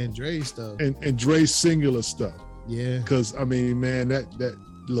 yeah, and Dre stuff. and Dre's singular stuff. Yeah. Because I mean, man, that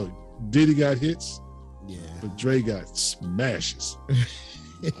look, Diddy got hits, Yeah. but Dre got smashes.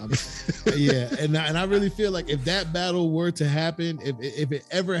 Yeah. And I really feel like if that battle were to happen, if it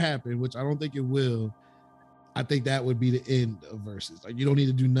ever happened, which I don't think it will, I think that would be the end of verses. Like you don't need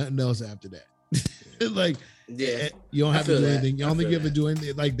to do nothing else after that. Like Yeah, you don't I have to feel do that. anything. You I don't think feel you have to that. do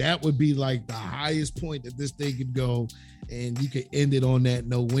anything. Like that would be like the highest point that this thing could go, and you could end it on that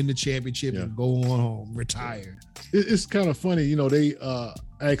note, win the championship, Yeah. and go on home, retire. It's kind of funny, you know. They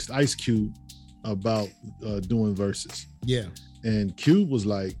asked Ice Cube about doing verses, Yeah, and Cube was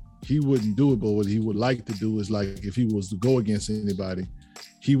like, he wouldn't do it, but what he would like to do is like if he was to go against anybody,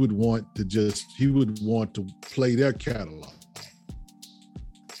 he would want to play their catalog.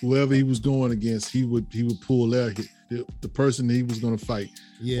 Whoever he was going against, he would pull the person he was going to fight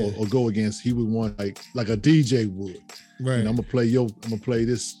yeah, or go against. He would want like a DJ would. right. And I'm gonna play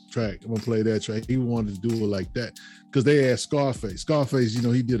this track. I'm gonna play that track. He wanted to do it like that because they asked Scarface. Scarface, you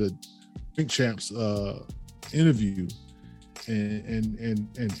know, he did a Drink Champs interview, and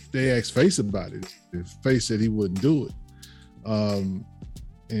they asked Face about it. And Face said he wouldn't do it. And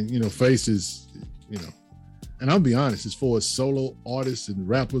you know, Face is, you know, and I'll be honest, as far as solo artists and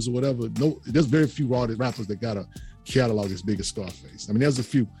rappers or whatever, there's very few rappers that got a catalog as big as Scarface. I mean, there's a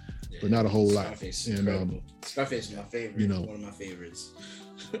few, but not a whole lot. Scarface is And incredible. Scarface is my favorite. you know, one of my favorites.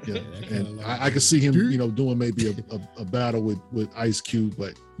 yeah, that and catalog I could is see him, dirt. you know, doing maybe a battle with Ice Cube,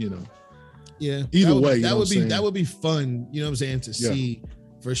 but you know, Yeah. Either that would, way, you that know would what I'm be saying? that would be fun. You know what I'm saying? To Yeah. see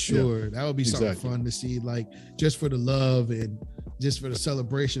for sure. That would be something Exactly. fun to see, like just for the love and just for the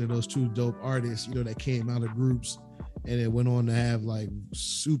celebration of those two dope artists, you know, that came out of groups and it went on to have like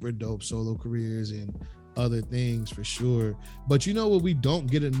super dope solo careers and other things for sure. But you know what we don't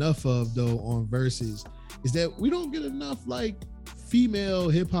get enough of though on Versus is that we don't get enough like female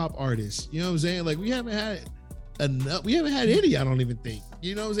hip hop artists. You know what I'm saying? Like we haven't had enough. We haven't had any. I don't even think.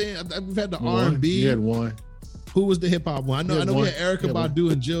 You know what I'm saying? We've had the R&B. He had one. Who was the hip hop one? I know we had Erica Yeah, one.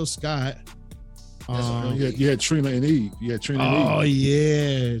 Badu and Jill Scott. You had Trina and Eve. You had Trina Oh and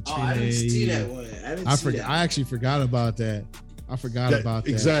Eve. yeah, Oh, I didn't see Trina, that one. I didn't I see forgot. that. I actually forgot about that. I forgot about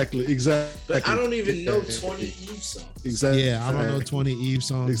that. Exactly. But I don't even know 20 Eve songs. Exactly. Yeah, I don't know 20 Eve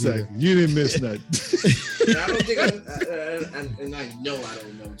songs. Exactly. Either. You didn't miss nothing. And I don't think and I know I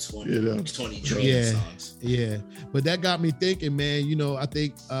don't know 20, You know. 20 Drake Yeah. songs. Yeah, but that got me thinking, man. You know, I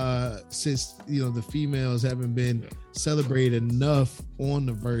think since you know the females haven't been celebrated enough on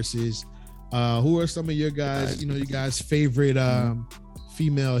the verses, who are some of your guys? You know, you guys' favorite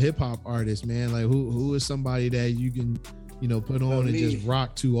female hip hop artists, man. Like who is somebody that you can, you know, put on Well, and me- just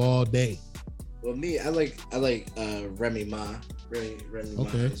rock to all day? Well, me, I like Remy Ma. Remy Ma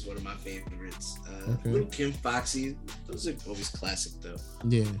Okay. is one of my favorites. Okay. Little Kim, Foxy, those are always classic though.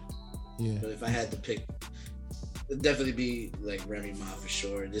 Yeah, yeah. But if I had to pick, it'd definitely be like Remy Ma for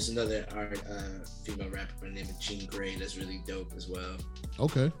sure. There's another female rapper by the name of Jean Grey that's really dope as well.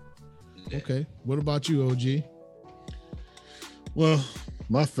 Okay, Yeah. okay. What about you, OG? Well,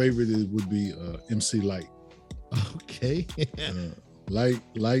 my favorite would be MC Light. Okay. Light.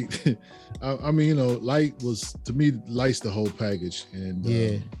 I mean, you know, Light was, to me, Light's the whole package, and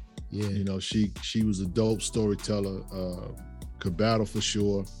Yeah. Yeah. you know, she was a dope storyteller. Could battle for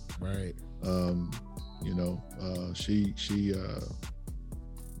sure. Right. You know,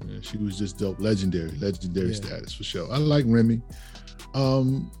 she was just dope, legendary Yeah. status for sure. I like Remy.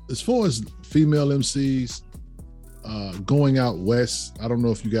 As far as female MCs, going out west, I don't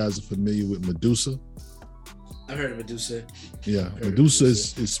know if you guys are familiar with Medusa. I've heard of Medusa. Yeah, Heard of Medusa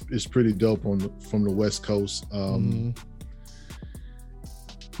Medusa. is pretty dope from the West Coast. Mhm.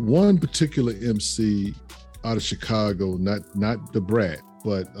 One particular MC out of Chicago, not the Brat,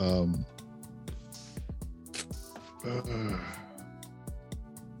 but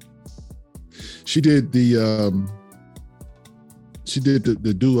she did the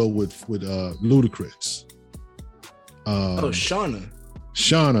duo with Ludacris. Shauna.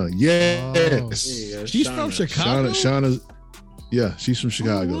 Shauna, yes. Oh. There you go, She's Shauna. from Chicago. Shauna's, yeah, she's from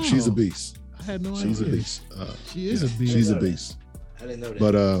Chicago. wow. She's a beast. I had no She's a idea. beast. She is yeah, a beast. She's a I didn't know that. beast. I didn't know that.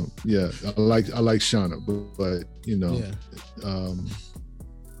 But yeah, I like Shauna, but you know, Yeah.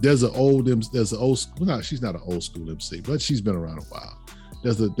 there's an old school. Well, she's not an old school MC, but she's been around a while.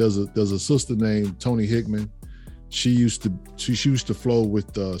 There's a sister named Tony Hickman. She used to flow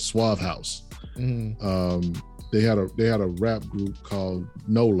with Suave House. Mhm. They had a rap group called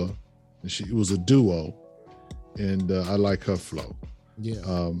Nola, and it was a duo, and I like her flow.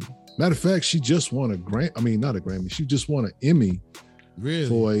 Yeah. Matter of fact, she just won a Grammy. I mean, not a Grammy. She just won an Emmy Really?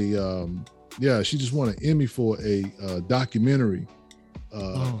 for a she just won an Emmy for a documentary.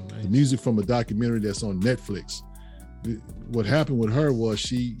 Oh, nice. The music from a documentary that's on Netflix. What happened with her was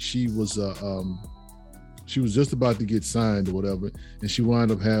she was just about to get signed or whatever, and she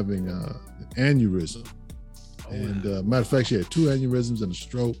wound up having an aneurysm. And matter of fact, she had 2 aneurysms and a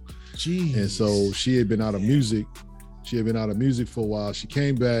stroke. Jeez. And so she had been out of music. She had been out of music for a while. She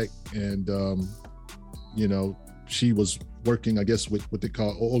came back and, you know, she was working, I guess, with what they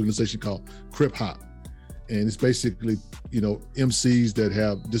call an organization called Crip Hop. And it's basically, you know, MCs that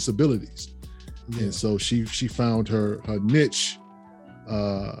have disabilities. Yeah. And so she found her niche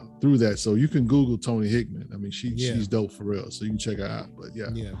through that. So you can Google Tony Hickman. I mean, she's dope for real. So you can check her out. But yeah.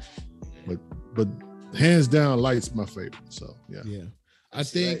 But hands down, Light's my favorite. So yeah. I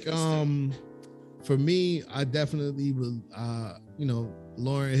think for me, I definitely will you know,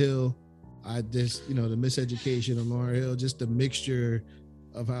 Lauryn Hill. I just, you know, the miseducation of Lauryn Hill, just the mixture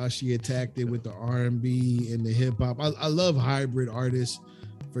of how she attacked it with the R&B and the hip hop. I love hybrid artists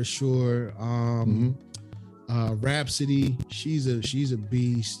for sure. Rhapsody, she's a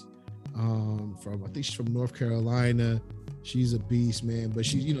beast. I think she's from North Carolina. She's a beast, man. But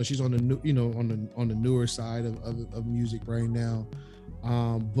she's, you know, she's on the new, you know, on the newer side of music right now.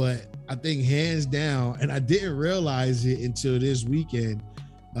 But I think hands down, and I didn't realize it until this weekend.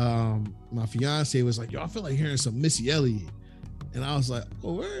 My fiance was like, "Yo, I feel like hearing some Missy Elliott," and I was like,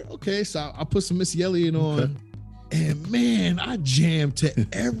 "Oh, word? Okay." So I put some Missy Elliott on, and man, I jammed to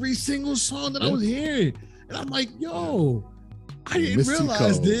every single song that I was hearing, and I'm like, "Yo, I didn't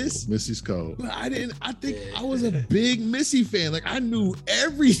realize this." Missy's cold. But I think I was a big Missy fan. Like I knew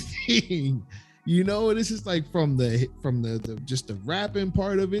everything, you know. And this is like from the just the rapping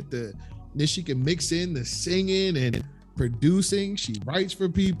part of it. Then she can mix in the singing and producing. She writes for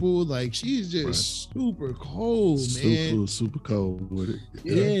people. Like she's just super cold, man. Super cold with it.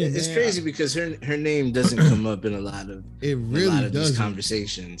 Yeah, it's crazy because her name doesn't come up in a lot of these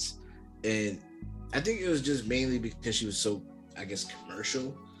conversations, and I think it was just mainly because she was so, I guess,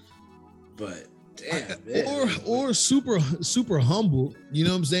 commercial. But damn, or super humble. You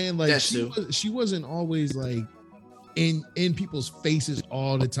know what I'm saying? Like she wasn't always like in people's faces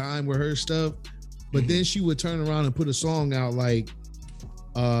all the time with her stuff. But then she would turn around and put a song out like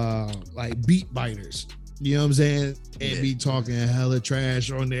Beat Biters, you know what I'm saying? And be talking hella trash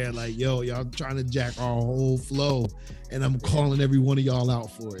on there, like, yo, y'all trying to jack our whole flow, and I'm calling every one of y'all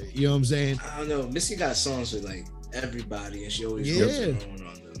out for it. You know what I'm saying? I don't know. Missy got songs with like everybody, and she always goes her own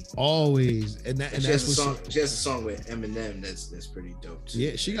on them. Always, and she has a song with Eminem that's pretty dope too.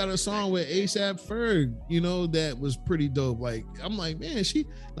 Yeah, she got a song with ASAP Ferg, you know, that was pretty dope. Like I'm like, man, she,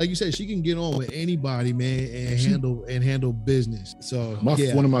 like you said, she can get on with anybody, man, and handle business. So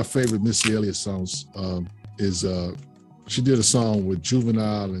one of my favorite Missy Elliott songs is she did a song with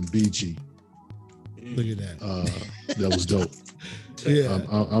Juvenile and BG. Look at that. That was dope. Yeah,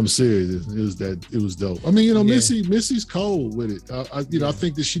 I'm serious. It was dope. I mean, you know, Missy's cold with it. I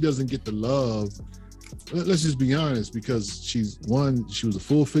think that she doesn't get the love. Let's just be honest, because she was a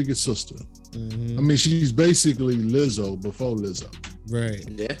full figure sister. Mm-hmm. I mean, she's basically Lizzo before Lizzo. Right.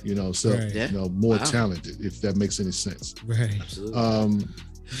 Yeah. You know, so you know, more talented, if that makes any sense. Right. Absolutely.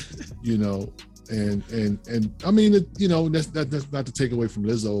 You know, and I mean, you know, that's not to take away from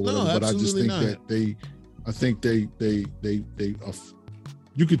Lizzo or whatever, but I just think that I think they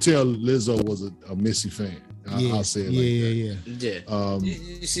you could tell Lizzo was a Missy fan. I'll say it like that. Yeah.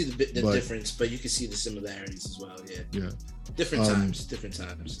 You see the difference, but you can see the similarities as well. Yeah. Different times.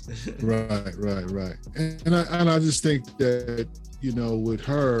 Right. And I just think that, you know, with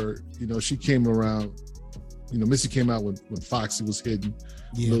her, you know, she came around, you know, Missy came out when Foxy was hitting,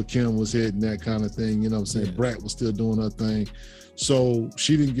 Lil' Kim was hitting, that kind of thing. You know what I'm saying? Brat was still doing her thing. So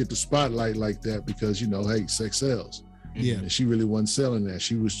she didn't get the spotlight like that because, you know, hey, sex sells. Yeah. And she really wasn't selling that.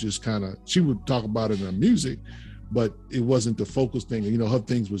 She was just she would talk about it in her music, but it wasn't the focus thing. You know, her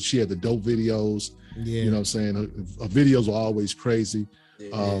things was she had the dope videos. Yeah. You know what I'm saying? Her videos were always crazy.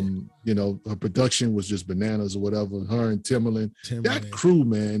 You know, her production was just bananas or whatever. Her and Timbaland. That crew,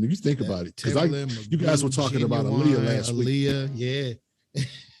 man, if you think about it, because you guys were talking about Aaliyah last week. Yeah.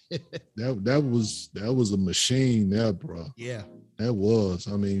 that was a machine there, bro. Yeah. That was.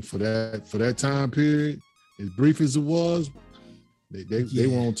 I mean, for that time period, as brief as it was, they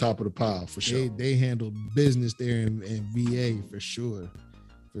were on top of the pile for sure. They handled business there in VA for sure,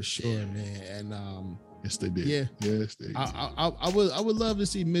 man. And yes, they did. Yeah, yes, they did. I would love to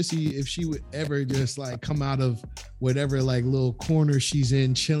see Missy if she would ever just like come out of whatever like little corner she's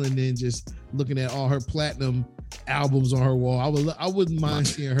in, chilling in, just looking at all her platinum albums on her wall. I wouldn't mind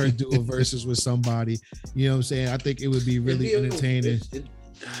seeing her do a versus with somebody. You know what I'm saying? I think it would be really entertaining.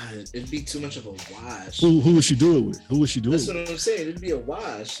 It'd be too much of a wash. Who would she do it with? That's what I'm saying. It'd be a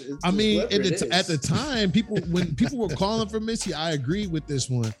wash. I mean, at the time, when people were calling for Missy, I agreed with this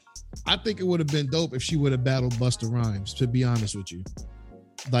one. I think it would have been dope if she would have battled Busta Rhymes, to be honest with you.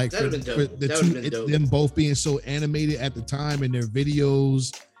 Like for the two, them both being so animated at the time in their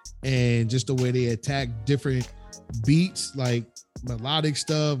videos and just the way they attack different beats, like melodic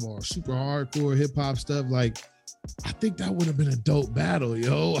stuff or super hardcore hip hop stuff. Like, I think that would have been a dope battle,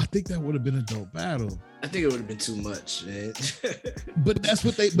 yo. I think that would have been a dope battle. I think it would have been too much, man. But that's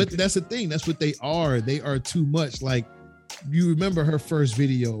what they. But that's the thing. That's what they are. They are too much. Like, you remember her first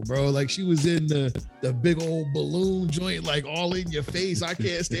video, bro? Like, she was in the big old balloon joint, like all in your face. I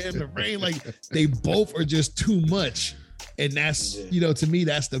can't stand the rain. Like, they both are just too much. And that's, you know, to me,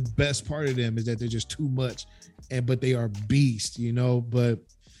 that's the best part of them, is that they're just too much. But they are beasts, you know. But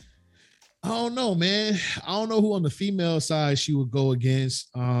I don't know, man. I don't know who on the female side she would go against.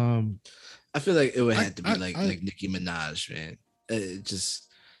 I feel like it would have to be like Nicki Minaj, man. Just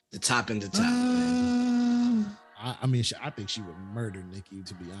the top and the top. I mean, I think she would murder Nicki,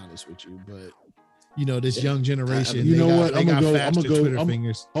 to be honest with you. But you know, this young generation, you know what? They got faster Twitter I'm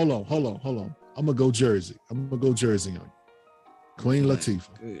fingers. Hold on. I'm gonna go Jersey. I'm gonna go Jersey on you. Queen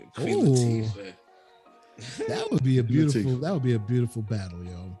Latifah. Queen Latifah. That would be a beautiful. That would be a beautiful battle,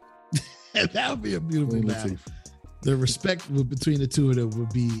 yo. That would be a beautiful Queen battle. Latifah. The respect between the two of them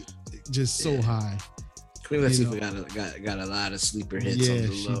would be just so high. Queen Latifah got a lot of sleeper hits on the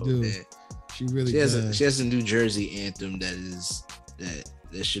low. Man. She really does. She has a New Jersey anthem that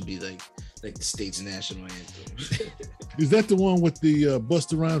should be like the state's national anthem. Is that the one with the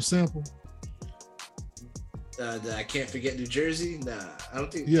Busta Rhymes sample? I Can't Forget New Jersey. Nah, I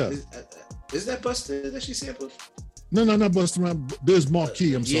don't think. Yeah. Is that Busta that she sampled? No, not Busta Rhymes. There's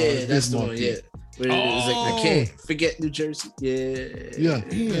Marquis. I'm sorry. Yeah, that's the one. Yeah. Where it was like, I can't forget New Jersey. Yeah.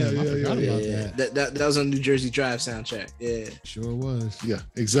 That was on New Jersey Drive soundtrack. Yeah, sure was. Yeah,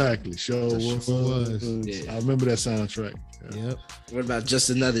 exactly. Sure was. Yeah. I remember that soundtrack. Yeah. Yep. What about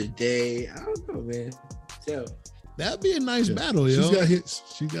Just Another Day? I don't know, man. So that'd be a nice battle, yo. She's got hits.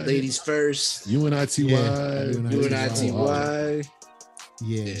 She got Ladies First. UNITY. UNITY.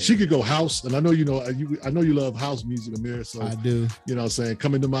 Yeah, she could go house, and I know you love house music, Amir. So I do. You know, what I'm saying,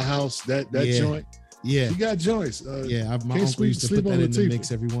 Coming to My House, that joint. Yeah, she got joints. My uncle used to put that in the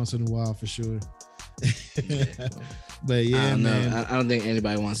mix every once in a while for sure. But yeah, I don't man. know. I don't think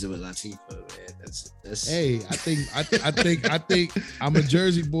anybody wants it with Latifah, man. That's. Hey, I think I'm a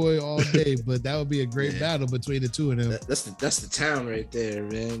Jersey boy all day, but that would be a great battle between the two of them. That's the town right there,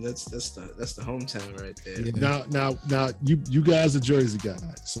 man. That's the hometown right there. Yeah. Now, you guys are Jersey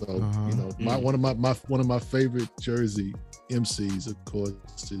guys, so you know one of my favorite Jersey MCs, of course,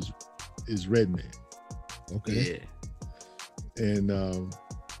 is Redman. Okay. Yeah. And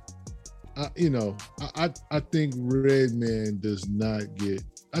I think Redman does not get.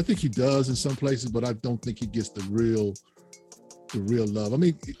 I think he does in some places, but I don't think he gets the real love. I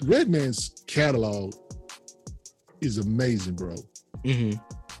mean, Redman's catalog is amazing, bro.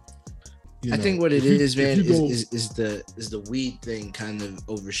 Mm-hmm. I think what it is, man, is the weed thing kind of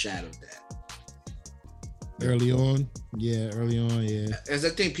overshadowed that. Early on, yeah. As I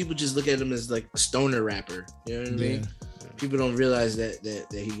think people just look at him as like a stoner rapper. You know what I mean? People don't realize that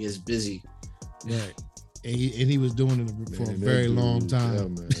he gets busy. Right. And he was doing it for a very long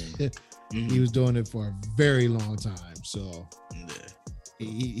time. Yeah, He was doing it for a very long time. So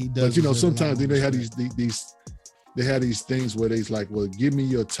he does. But sometimes they have these things where they's like, well, give me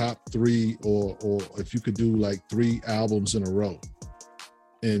your top 3, or if you could do like 3 albums in a row.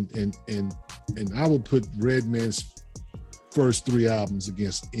 And I would put Redman's first 3 albums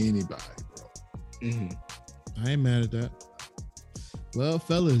against anybody, bro. Mm-hmm. I ain't mad at that. Well,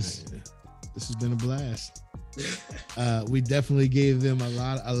 fellas, this has been a blast. We definitely gave them a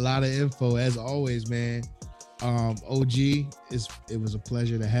lot of info, as always, man. OG, it was a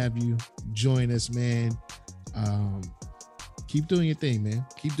pleasure to have you join us, man. Keep doing your thing, man.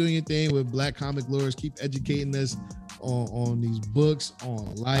 Keep doing your thing with Black Comic Lords. Keep educating us on these books,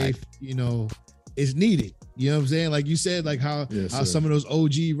 on life. You know, it's needed. You know what I'm saying? Like you said, like how some of those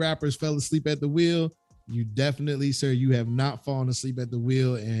OG rappers fell asleep at the wheel. You definitely, sir, you have not fallen asleep at the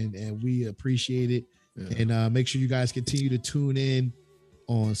wheel, and we appreciate it. Yeah. And make sure you guys continue to tune in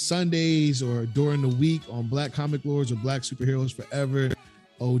on Sundays or during the week on Black Comic Lords or Black Superheroes Forever.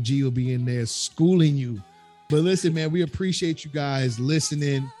 OG will be in there schooling you. But listen, man, we appreciate you guys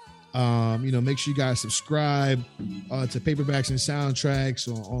listening. Make sure you guys subscribe to Paperbacks and Soundtracks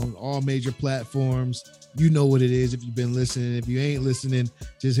on all major platforms. You know what it is if you've been listening. If you ain't listening,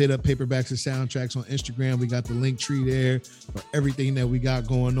 just hit up Paperbacks and Soundtracks on Instagram. We got the link tree there for everything that we got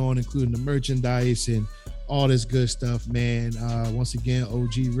going on, including the merchandise and all this good stuff, man. Once again,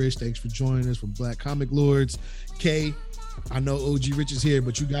 OG Rich, thanks for joining us from Black Comic Lords. K, I know OG Rich is here,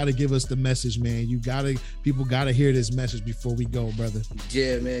 but you got to give us the message, man. People got to hear this message before we go, brother.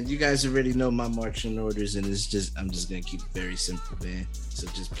 Yeah, man. You guys already know my marching orders, and I'm just gonna keep it very simple, man. So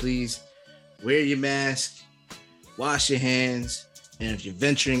just please wear your mask, wash your hands, and if you're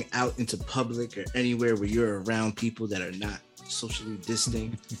venturing out into public or anywhere where you're around people that are not socially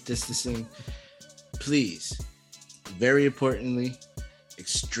distancing, please, very importantly,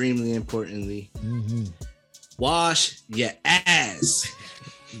 extremely importantly, wash your ass.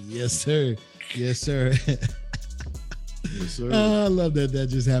 Yes, sir. Yes, sir. Yes, sir. I love that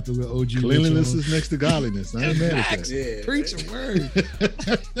just happened with OG. Cleanliness Rich is next to godliness. I ain't mad at that. Yeah. Preach a word.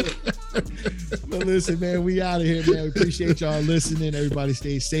 But listen, man, we out of here, man. We appreciate y'all listening. Everybody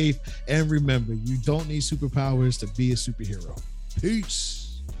stay safe. And remember, you don't need superpowers to be a superhero. Peace.